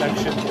wheel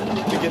connection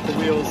to get the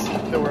wheels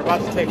that we're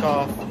about to take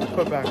off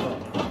put back on.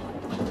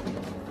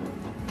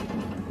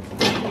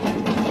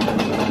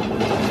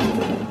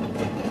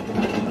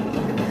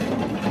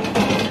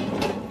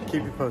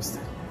 Keep you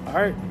posted. All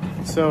right,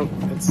 so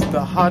it's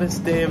the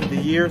hottest day of the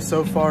year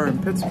so far in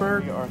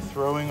Pittsburgh. We are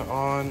throwing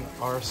on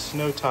our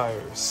snow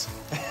tires.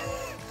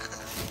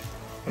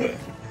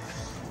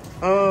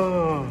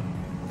 Oh.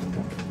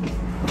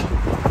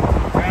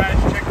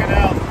 Guys, check it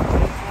out.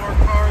 More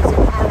cars in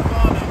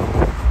Carvana.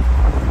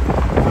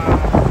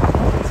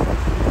 It's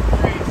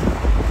crazy.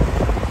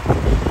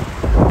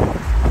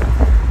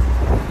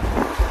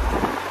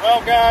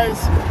 Well, guys,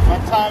 my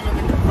time in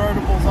the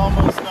convertible's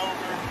almost over.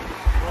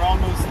 We're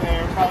almost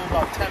there, probably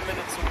about 10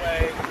 minutes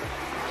away.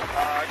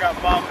 I got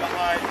Mom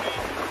behind me.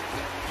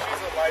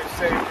 She's a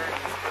lifesaver.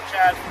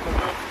 Chad from the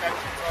wheel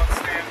connection's on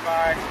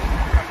standby.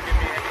 Come give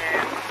me a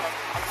hand.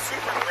 I'm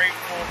super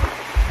grateful.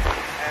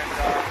 And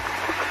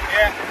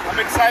yeah, I'm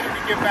excited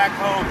to get back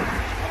home.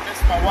 I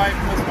miss my wife,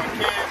 miss my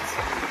kids.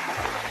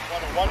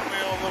 Want to one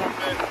wheel a little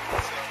bit.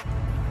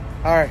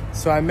 So. All right,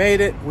 so I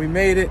made it. We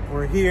made it.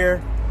 We're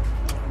here.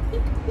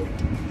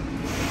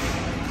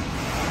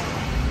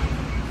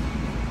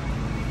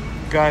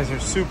 You guys are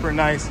super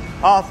nice.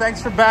 Oh,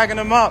 thanks for bagging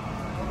them up.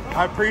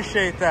 I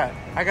appreciate that.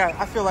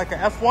 I feel like an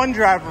F1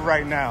 driver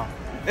right now.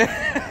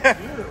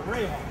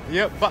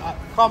 Yep,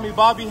 call me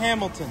Bobby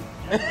Hamilton.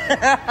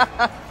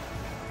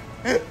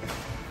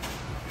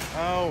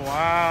 Oh,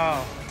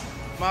 wow.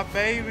 My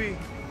baby.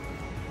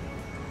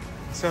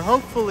 So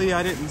hopefully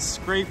I didn't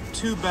scrape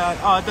too bad.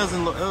 Oh, it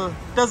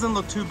doesn't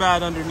look too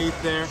bad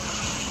underneath there.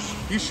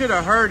 You should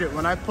have heard it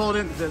when I pulled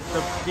in.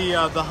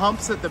 The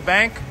humps at the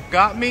bank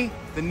got me.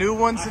 The new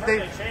ones that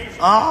they.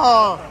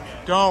 Oh,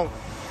 don't.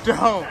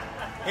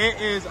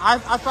 It is. I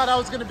thought I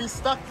was gonna be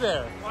stuck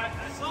there. Well, I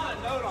saw a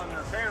note on their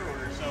repair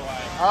order, so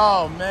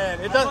Oh man,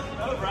 it does.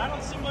 over. I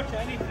don't see much of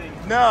anything.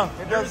 No,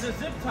 it There's does. a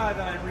zip tie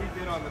that I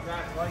redid on the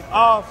back light.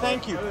 Oh,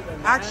 thank you.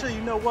 Actually,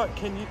 you know what?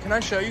 Can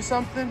I show you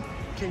something?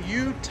 Can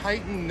you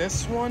tighten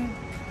this one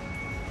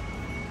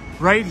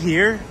right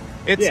here?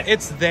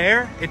 It's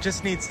there. It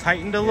just needs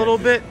tightened a little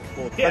bit.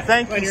 But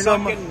thank you so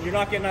much. You're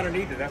not getting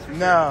underneath it. That's for sure.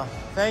 No,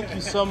 thank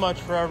you so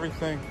much for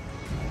everything.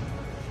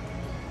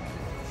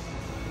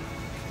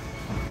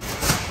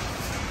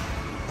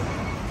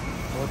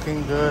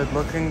 Looking good,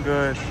 looking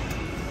good.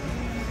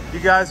 You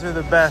guys are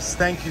the best.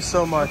 Thank you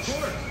so much. Of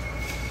course.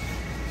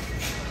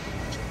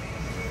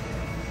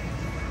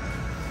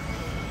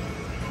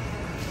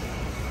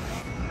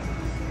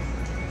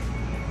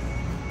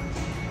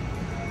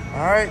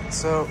 All right,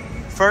 so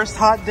first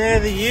hot day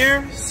of the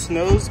year,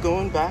 snow's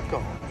going back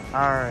on.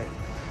 All right,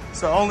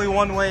 so only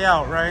one way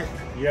out, right?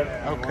 Yep.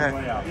 Okay.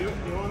 One way out. You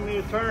want me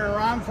to turn it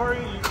around for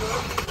you? You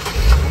good?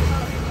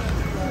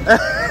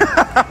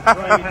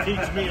 Trying to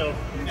teach me a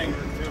thing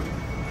or two.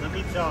 Let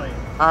me tell you.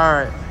 All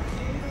right,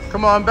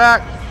 come on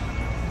back.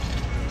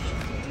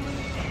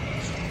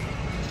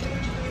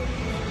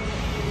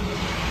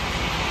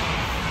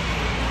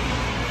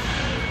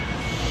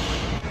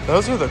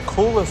 Those are the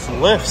coolest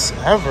lifts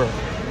ever.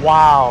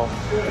 Wow,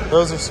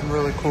 those are some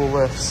really cool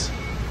lifts.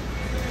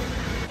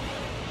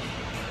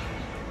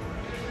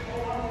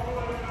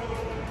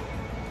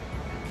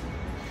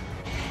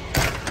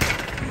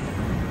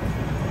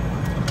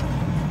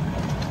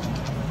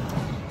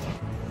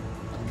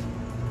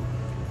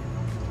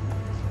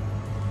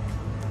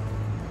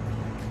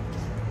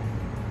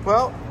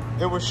 Well,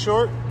 it was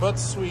short but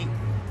sweet.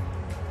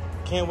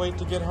 Can't wait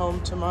to get home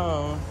to my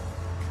own.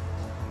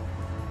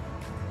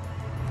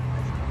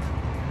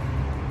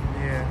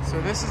 Yeah, so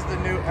this is the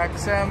new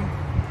XM.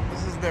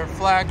 This is their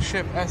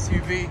flagship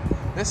SUV.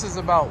 This is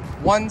about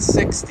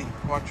 160.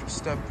 Watch your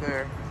step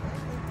there.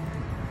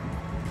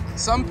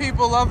 Some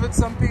people love it,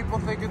 some people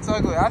think it's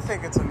ugly. I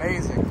think it's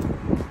amazing.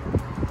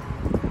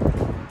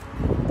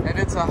 And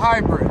it's a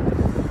hybrid,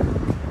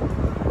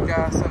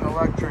 gas and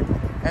electric.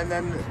 And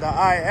then the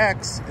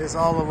iX is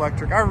all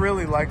electric. I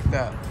really like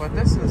that. But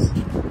this is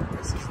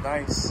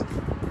nice.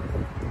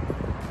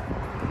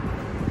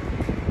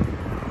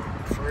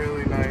 It's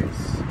really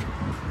nice.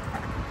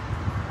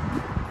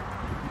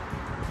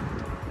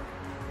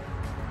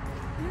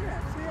 Yeah,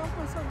 see, I'll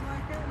put something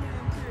like that in the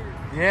interior.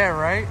 Yeah,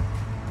 right?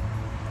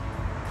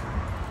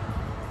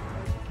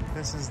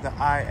 This is the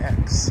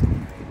iX.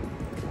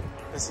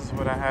 This is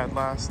what I had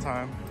last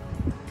time.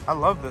 I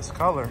love this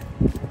color.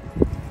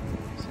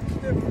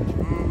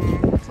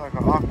 It's like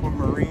an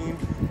aquamarine,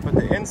 but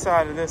the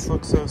inside of this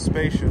looks so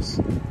spacious.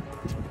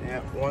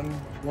 Yeah,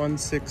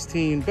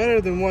 116,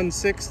 better than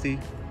 160.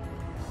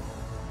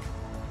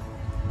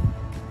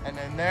 And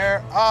then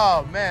there,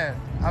 oh man,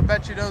 I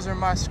bet you those are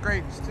my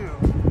scrapes too.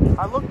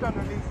 I looked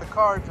underneath the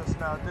car just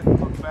now, it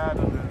didn't look bad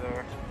under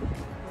there.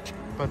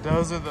 But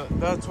those are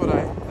that's what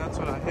I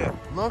hit.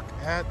 Look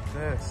at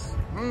this.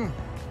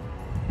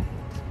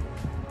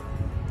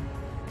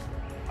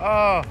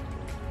 Oh,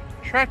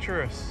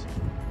 treacherous.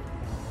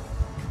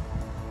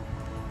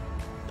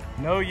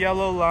 No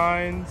yellow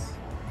lines.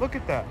 Look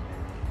at that.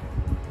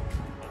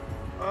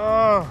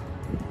 Oh.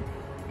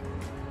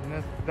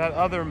 And that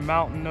other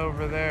mountain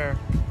over there.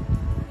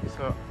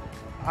 So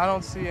I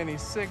don't see any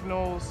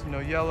signals, no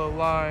yellow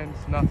lines,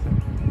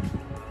 nothing.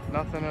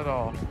 Nothing at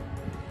all.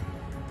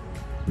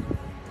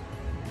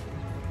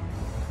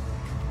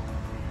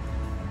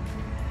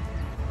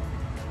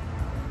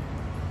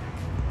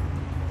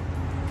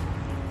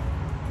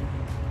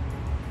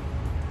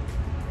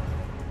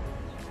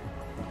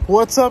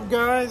 What's up,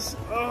 guys?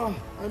 Oh,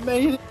 I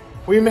made it.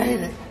 We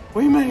made it.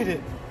 We made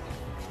it.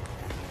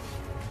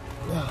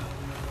 All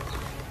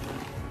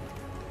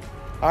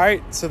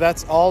right, so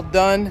that's all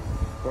done.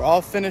 We're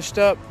all finished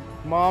up.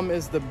 Mom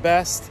is the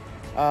best.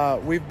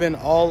 We've been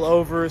all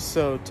over.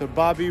 So to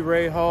Bobby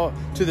Ray Hall,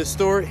 to the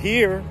store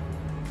here,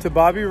 to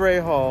Bobby Ray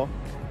Hall,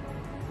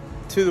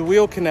 to the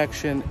Wheel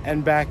Connection,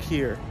 and back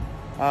here.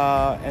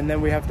 And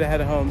then we have to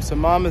head home. So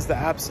Mom is the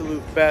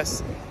absolute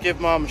best.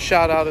 Give Mom a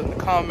shout out in the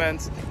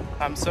comments.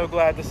 I'm so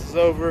glad this is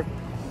over.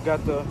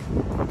 Got the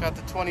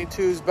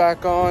 22s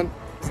back on.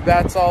 So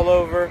that's all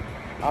over.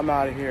 I'm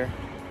out of here.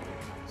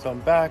 So I'm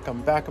back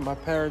at my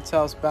parents'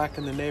 house, back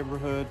in the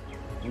neighborhood.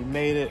 We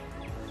made it.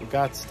 We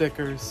got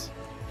stickers.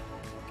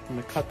 I'm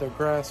gonna cut the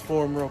grass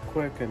for them real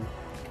quick and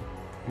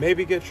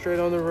maybe get straight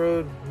on the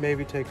road,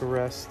 maybe take a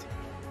rest.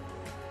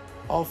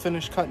 All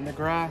finished cutting the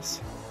grass.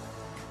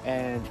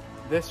 And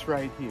this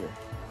right here,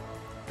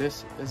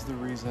 this is the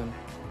reason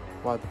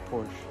why the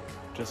Porsche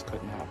just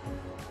couldn't happen.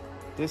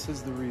 This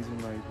is the reason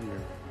right here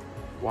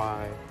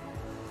why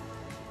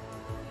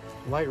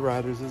Light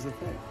Riders is a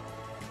thing.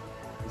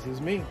 This is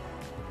me.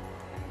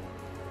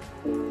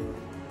 Fresh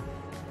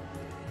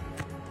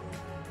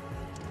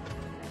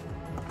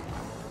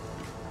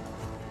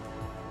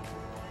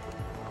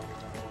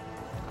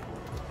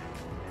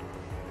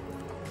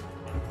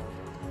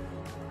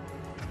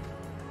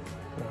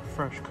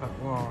cut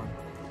lawn.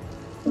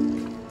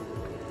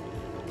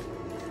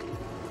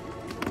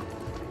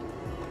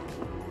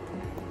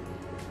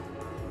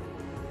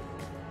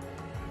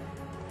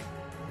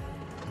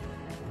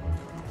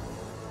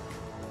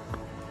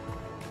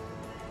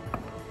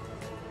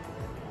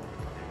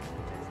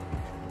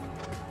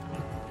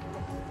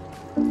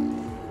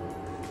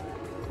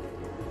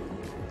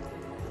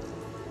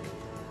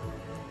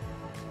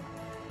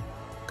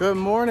 Good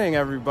morning,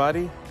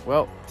 everybody.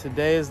 Well,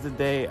 today is the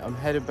day I'm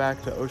headed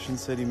back to Ocean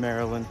City,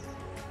 Maryland,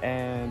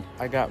 and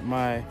I got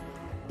my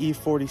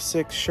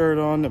E46 shirt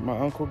on that my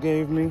uncle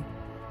gave me.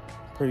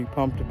 Pretty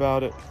pumped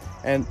about it.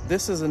 And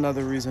this is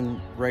another reason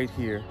right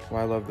here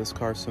why I love this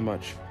car so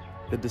much,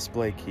 the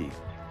display key.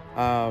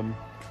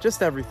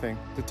 Just everything,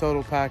 the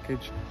total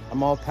package.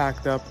 I'm all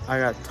packed up. I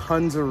got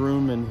tons of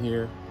room in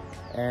here.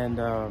 And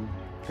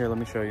here, let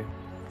me show you.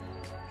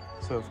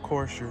 So of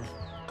course, your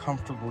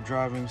comfortable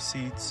driving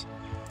seats.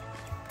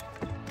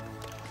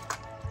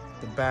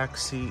 The back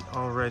seat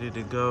all ready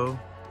to go.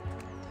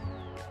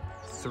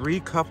 3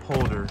 cup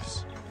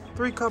holders.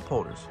 3 cup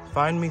holders.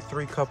 Find me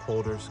 3 cup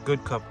holders,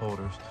 good cup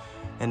holders,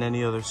 in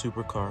any other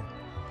supercar.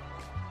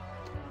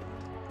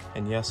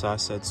 And yes, I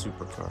said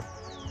supercar,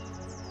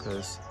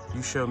 because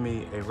you show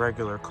me a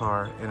regular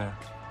car in a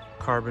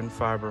carbon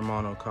fiber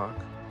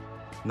monocoque.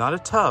 Not a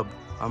tub,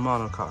 a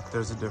monocoque.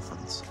 There's a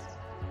difference.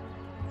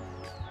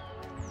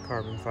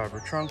 Carbon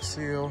fiber trunk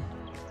seal.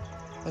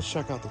 Let's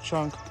check out the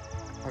trunk.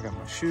 I got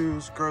my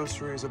shoes,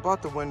 groceries. I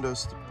brought the window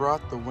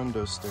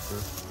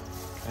sticker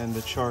and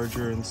the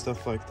charger and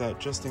stuff like that,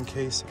 just in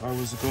case I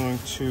was going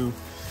to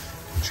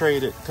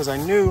trade it, because I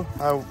knew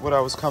what I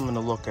was coming to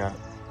look at.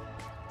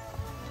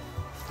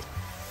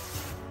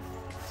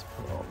 Let's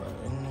put all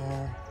that in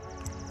there.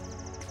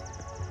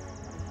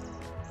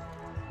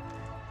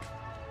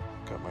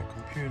 Got my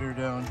computer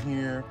down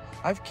here.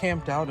 I've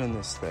camped out in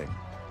this thing.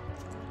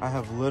 I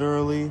have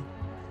literally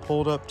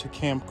pulled up to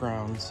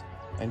campgrounds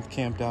and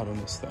camped out in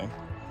this thing.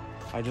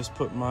 I just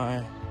put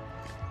I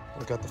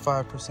got the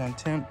 5%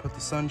 tint, put the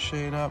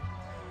sunshade up,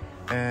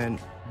 and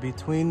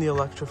between the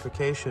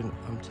electrification,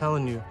 I'm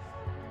telling you,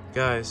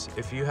 guys,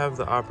 if you have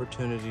the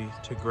opportunity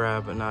to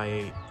grab an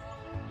i8,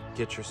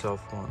 get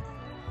yourself one.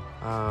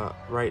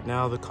 Right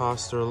now, the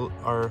costs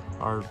are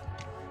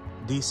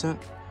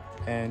decent,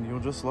 and you'll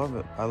just love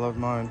it. I love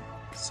mine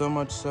so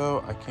much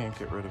so I can't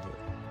get rid of it.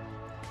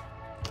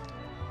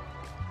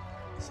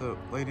 So,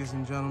 ladies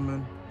and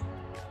gentlemen,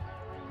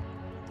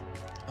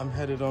 I'm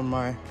headed on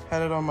my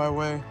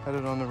way,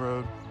 headed on the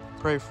road.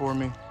 Pray for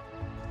me.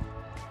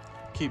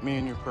 Keep me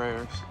in your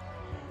prayers.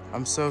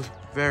 I'm so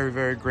very,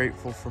 very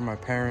grateful for my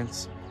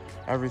parents,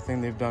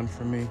 everything they've done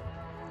for me,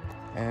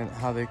 and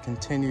how they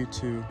continue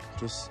to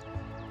just,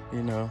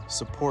 you know,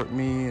 support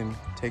me and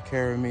take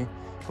care of me.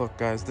 Look,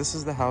 guys, this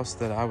is the house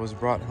that I was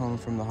brought home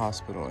from the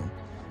hospital in.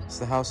 It's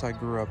the house I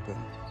grew up in,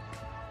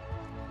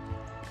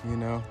 you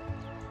know,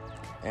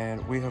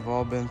 and we have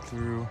all been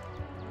through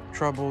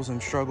troubles and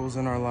struggles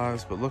in our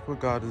lives, but look what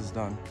God has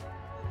done.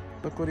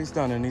 Look what he's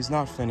done, and he's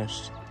not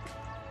finished.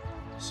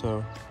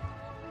 So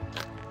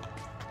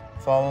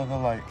follow the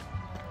light.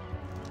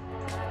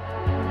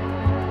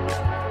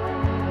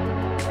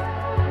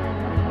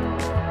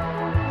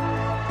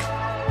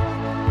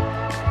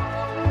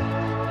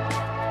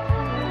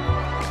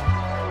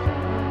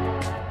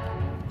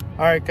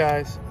 All right,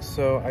 guys,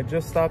 so I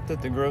just stopped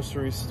at the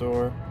grocery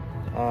store.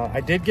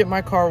 I did get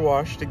my car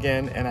washed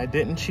again, and I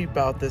didn't cheap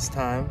out this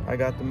time. I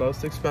got the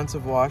most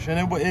expensive wash, and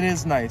it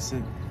is nice.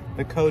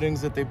 The coatings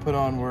that they put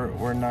on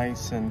were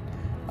nice, and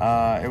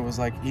it was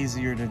like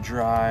easier to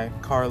dry.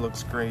 Car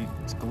looks great,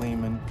 it's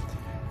gleaming.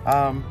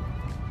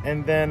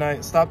 And then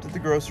I stopped at the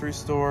grocery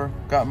store,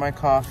 got my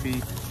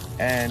coffee,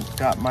 and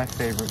got my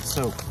favorite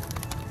soap.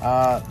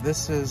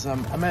 This is,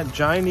 I'm at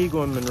Giant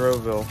Eagle in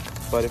Monroeville,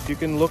 but if you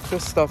can look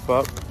this stuff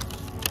up,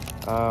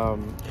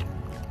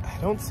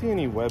 I don't see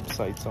any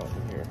websites on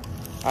here.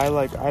 I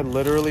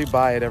literally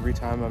buy it every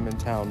time I'm in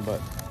town, but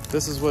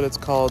this is what it's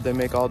called. They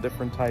make all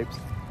different types,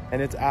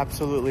 and it's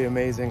absolutely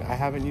amazing. I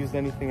haven't used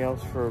anything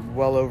else for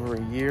well over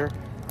a year.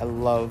 I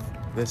love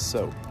this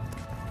soap.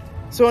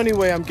 So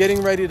anyway, I'm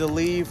getting ready to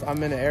leave.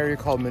 I'm in an area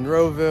called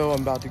Monroeville.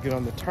 I'm about to get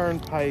on the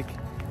turnpike,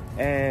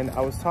 and I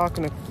was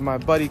talking to my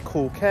buddy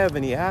Cool Kev,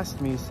 and he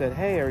asked me, he said,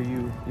 hey,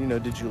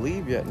 did you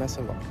leave yet? And I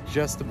said, I'm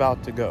just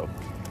about to go.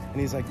 And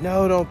he's like,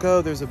 no, don't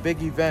go. There's a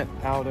big event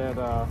out at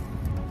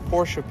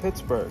Porsche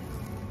Pittsburgh.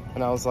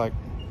 And I was like,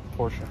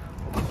 Porsche.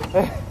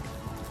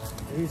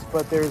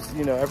 But there's,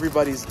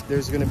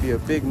 there's going to be a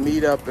big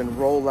meetup and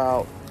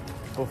rollout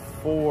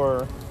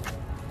before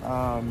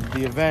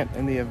the event.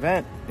 And the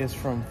event is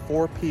from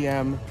 4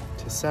 p.m.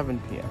 to 7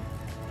 p.m.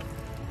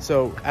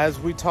 So as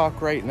we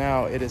talk right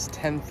now, it is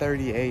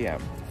 10:30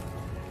 a.m.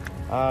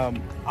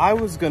 I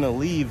was gonna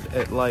leave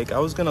at I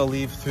was gonna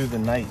leave through the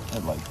night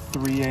at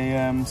 3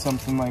 a.m.,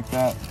 something like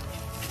that.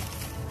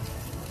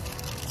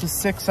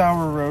 It's a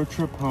 6-hour road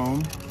trip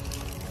home.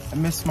 I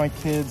miss my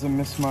kids, I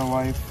miss my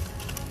wife.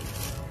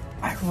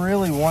 I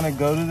really want to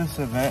go to this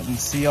event and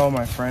see all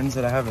my friends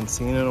that I haven't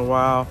seen in a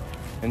while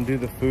and do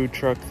the food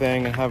truck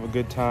thing and have a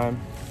good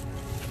time.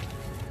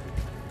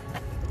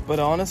 But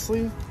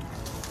honestly,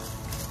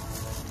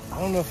 I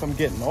don't know if I'm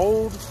getting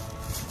old.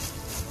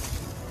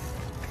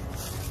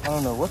 I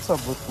don't know what's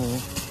up with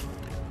me,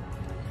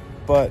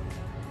 but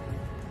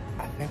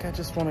I think I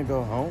just want to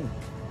go home.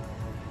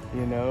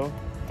 You know,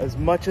 as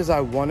much as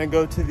I want to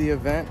go to the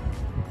event,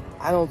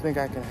 I don't think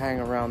I can hang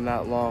around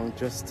that long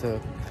just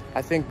to,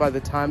 I think by the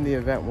time the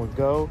event would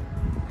go,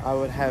 I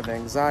would have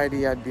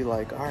anxiety. I'd be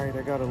like, all right,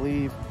 I gotta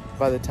leave.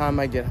 By the time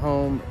I get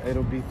home,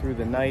 it'll be through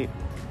the night.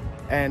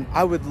 And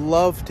I would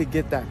love to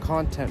get that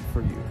content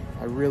for you.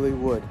 I really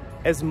would.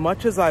 As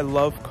much as I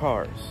love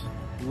cars,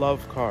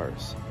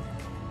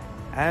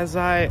 as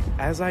I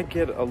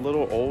get a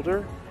little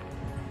older,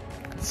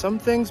 some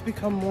things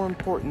become more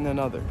important than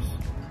others,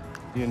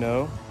 you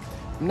know?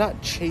 I'm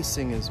not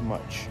chasing as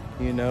much,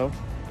 you know?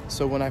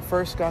 So when I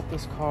first got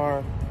this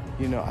car,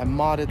 you know, I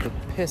modded the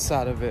piss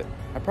out of it.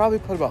 I probably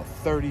put about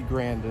 30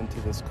 grand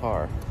into this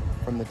car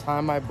from the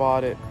time I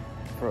bought it,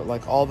 for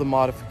like all the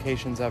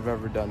modifications I've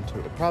ever done to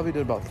it. It probably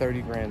did about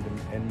 30 grand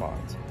in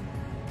mods.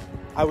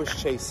 I was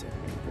chasing.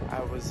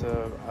 I was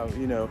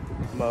you know,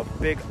 I'm a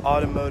big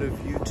automotive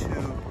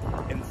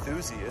YouTube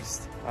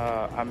enthusiast.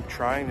 I'm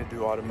trying to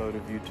do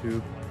automotive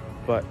YouTube,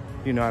 but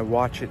you know, I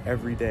watch it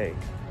every day.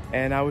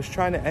 And I was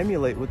trying to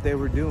emulate what they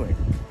were doing.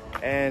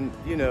 And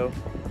you know,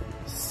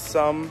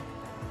 some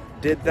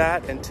did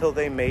that until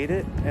they made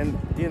it, and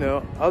you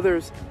know,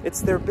 others,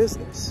 it's their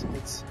business.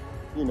 It's,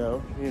 you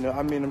know,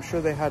 I mean, I'm sure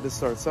they had to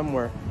start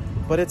somewhere,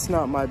 but it's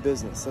not my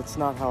business. That's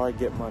not how I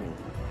get money.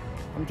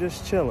 I'm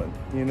just chilling,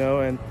 you know.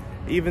 And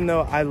even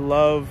though I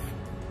love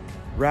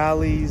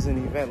rallies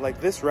and events like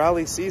this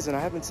rally season,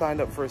 I haven't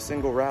signed up for a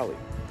single rally.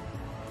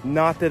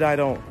 Not that I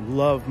don't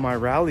love my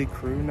rally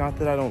crew, not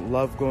that I don't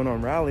love going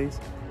on rallies.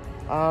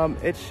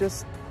 It's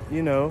just,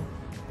 you know,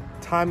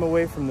 time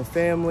away from the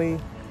family,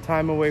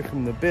 time away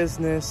from the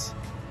business.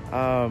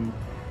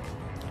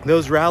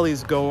 Those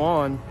rallies go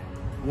on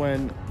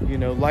when, you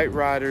know, Light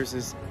Riders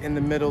is in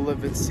the middle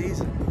of its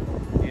season.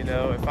 You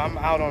know, if I'm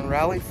out on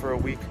rally for a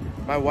week,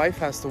 my wife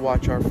has to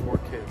watch our 4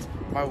 kids.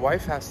 My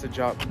wife has to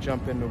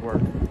jump into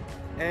work.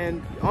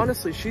 And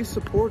honestly, she's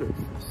supportive.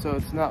 So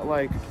it's not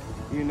like,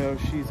 you know,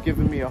 she's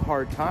giving me a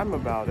hard time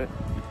about it.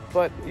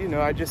 But, you know,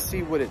 I just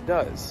see what it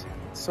does.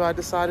 So I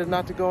decided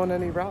not to go on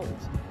any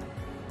rallies.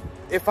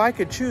 If I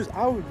could choose,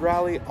 I would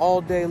rally all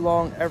day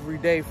long, every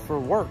day for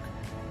work.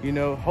 You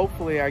know,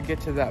 hopefully I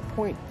get to that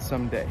point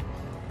someday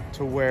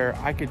to where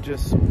I could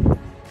just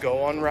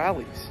go on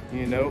rallies,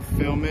 you know,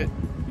 film it,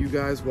 you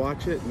guys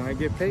watch it, and I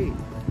get paid.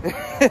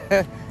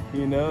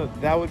 You know,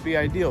 that would be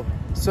ideal.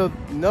 So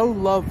no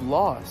love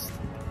lost.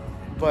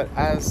 But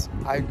as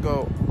I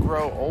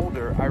grow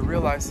older, I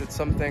realize that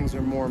some things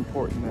are more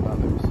important than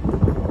others.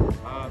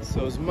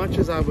 So as much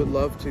as I would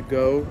love to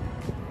go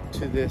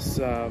to this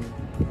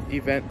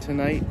event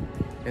tonight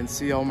and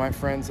see all my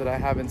friends that I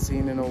haven't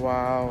seen in a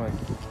while, and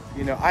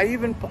you know, I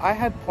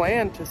had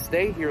planned to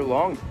stay here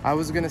long. I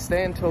was gonna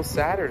stay until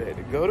Saturday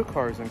to go to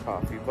Cars and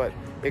Coffee, but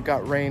it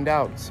got rained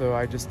out, so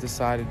I just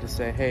decided to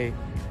say, hey,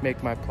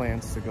 make my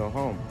plans to go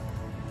home.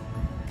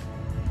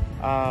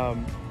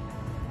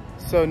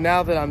 So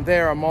now that I'm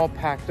there, I'm all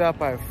packed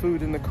up, I have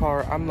food in the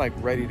car, I'm like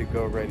ready to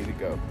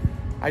go.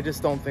 I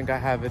just don't think I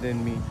have it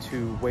in me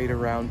to wait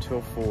around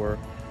till 4,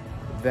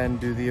 then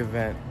do the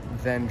event,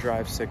 then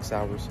drive 6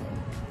 hours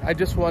home. I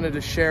just wanted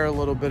to share a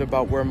little bit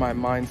about where my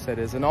mindset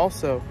is, and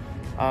also,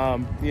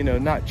 you know,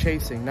 not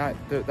chasing,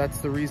 that's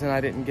the reason I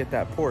didn't get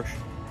that Porsche.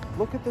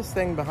 Look at this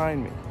thing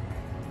behind me.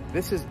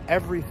 This is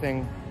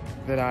everything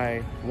that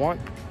I want,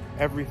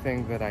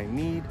 everything that I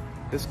need.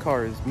 This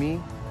car is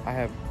me. I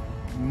have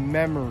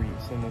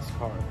memories in this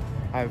car.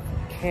 I've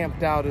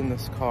camped out in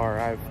this car.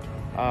 I've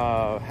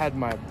had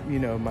my, you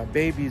know, my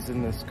babies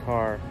in this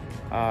car.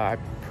 I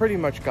pretty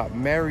much got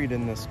married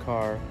in this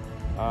car.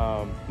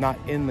 Not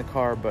in the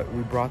car, but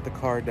we brought the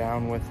car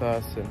down with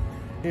us, and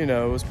you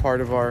know, it was part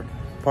of our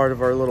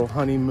little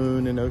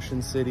honeymoon in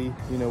Ocean City.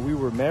 You know, we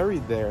were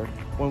married there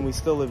when we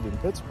still lived in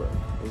Pittsburgh.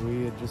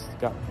 We had just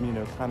got, you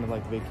know, kind of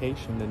like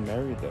vacationed and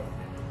married there.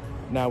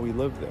 Now we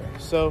live there.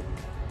 So,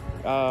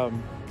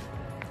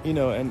 you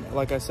know, and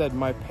like I said,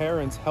 my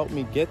parents helped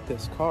me get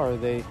this car.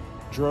 They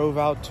drove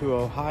out to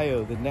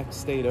Ohio, the next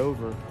state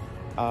over,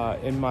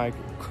 in my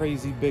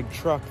crazy big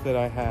truck that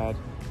I had,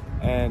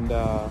 and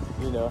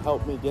you know,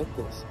 helped me get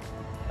this.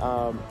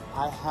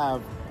 I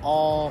have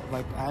I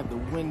have the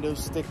window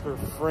sticker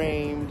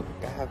framed.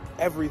 I have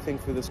everything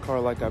for this car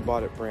like I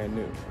bought it brand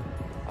new.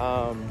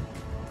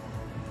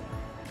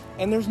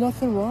 And there's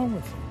nothing wrong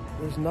with it.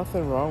 There's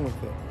nothing wrong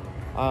with it.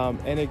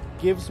 And it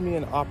gives me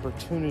an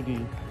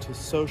opportunity to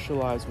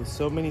socialize with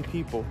so many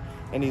people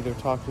and either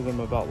talk to them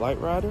about Light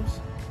Riders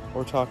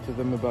or talk to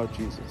them about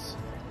Jesus.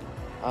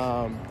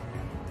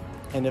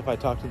 And if I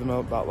talk to them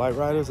about Light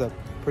Riders, that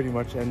pretty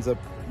much ends up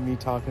me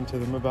talking to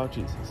them about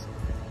Jesus.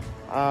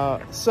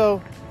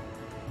 So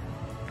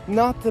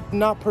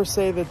not per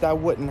se that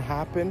wouldn't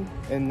happen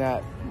in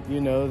that,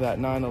 you know, that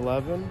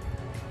 911.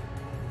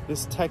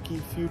 This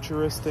techie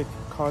futuristic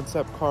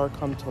concept car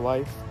come to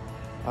life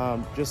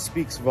just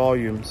speaks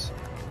volumes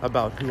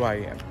about who I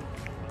am.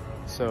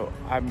 So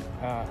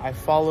I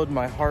followed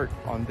my heart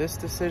on this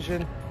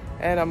decision,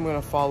 and I'm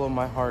gonna follow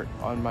my heart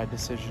on my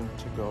decision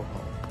to go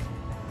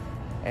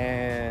home.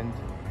 And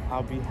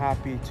I'll be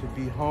happy to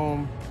be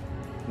home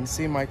and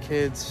see my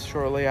kids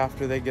shortly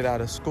after they get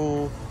out of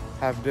school,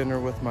 have dinner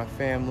with my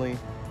family,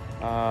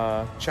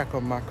 check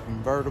on my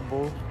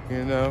convertible,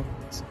 you know.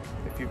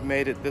 If you've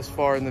made it this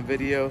far in the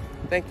video,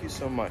 thank you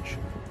so much.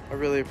 I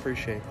really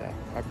appreciate that.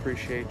 I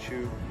appreciate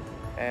you.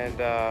 And,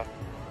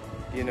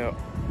 you know,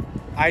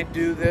 I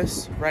do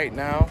this right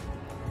now,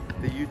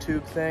 the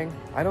YouTube thing.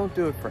 I don't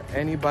do it for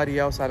anybody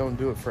else. I don't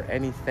do it for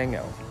anything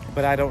else.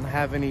 But I don't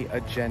have any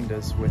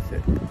agendas with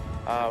it.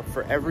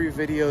 For every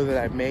video that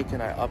I make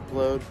and I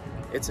upload,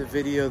 it's a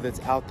video that's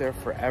out there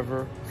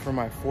forever for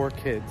my 4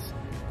 kids.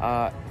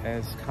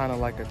 As kind of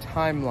like a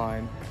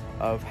timeline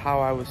of how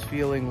I was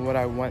feeling, what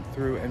I went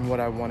through, and what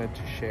I wanted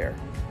to share.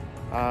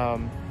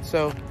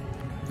 So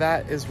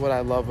that is what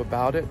I love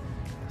about it.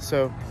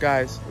 So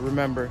guys,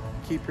 remember,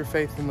 keep your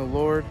faith in the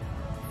Lord,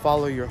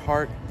 follow your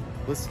heart,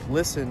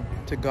 listen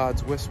to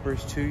God's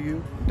whispers to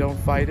you, don't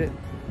fight it,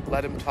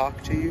 let him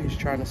talk to you, he's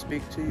trying to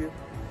speak to you.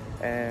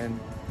 And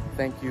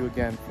thank you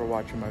again for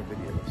watching my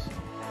videos.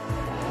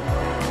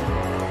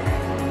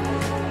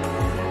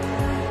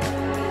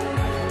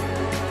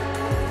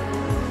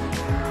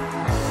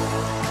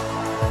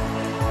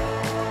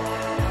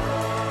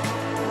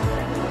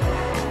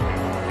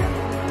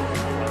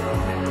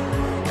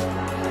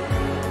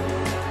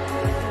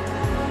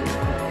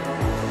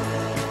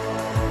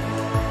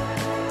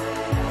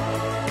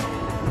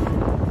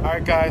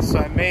 Alright guys, so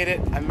I made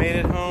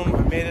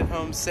it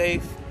home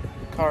safe.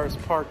 The car is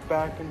parked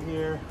back in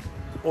here.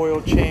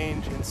 Oil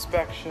change,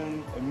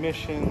 inspection,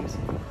 emissions,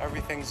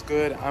 everything's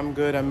good. I'm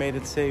good, I made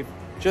it safe.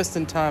 Just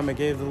in time, I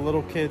gave the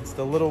little kids,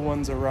 the little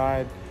ones, a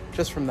ride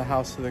just from the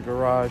house to the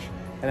garage.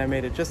 And I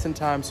made it just in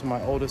time so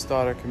my oldest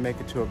daughter can make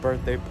it to a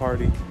birthday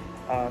party.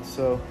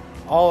 So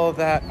all of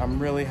that, I'm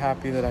really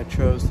happy that I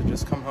chose to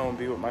just come home and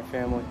be with my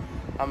family.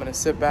 I'm gonna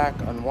sit back,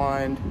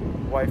 unwind.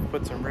 Wife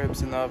put some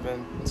ribs in the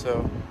oven,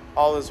 so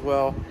all is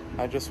well.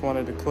 I just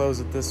wanted to close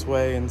it this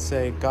way and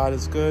say God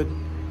is good.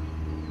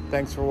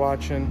 Thanks for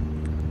watching.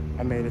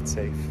 I made it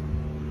safe.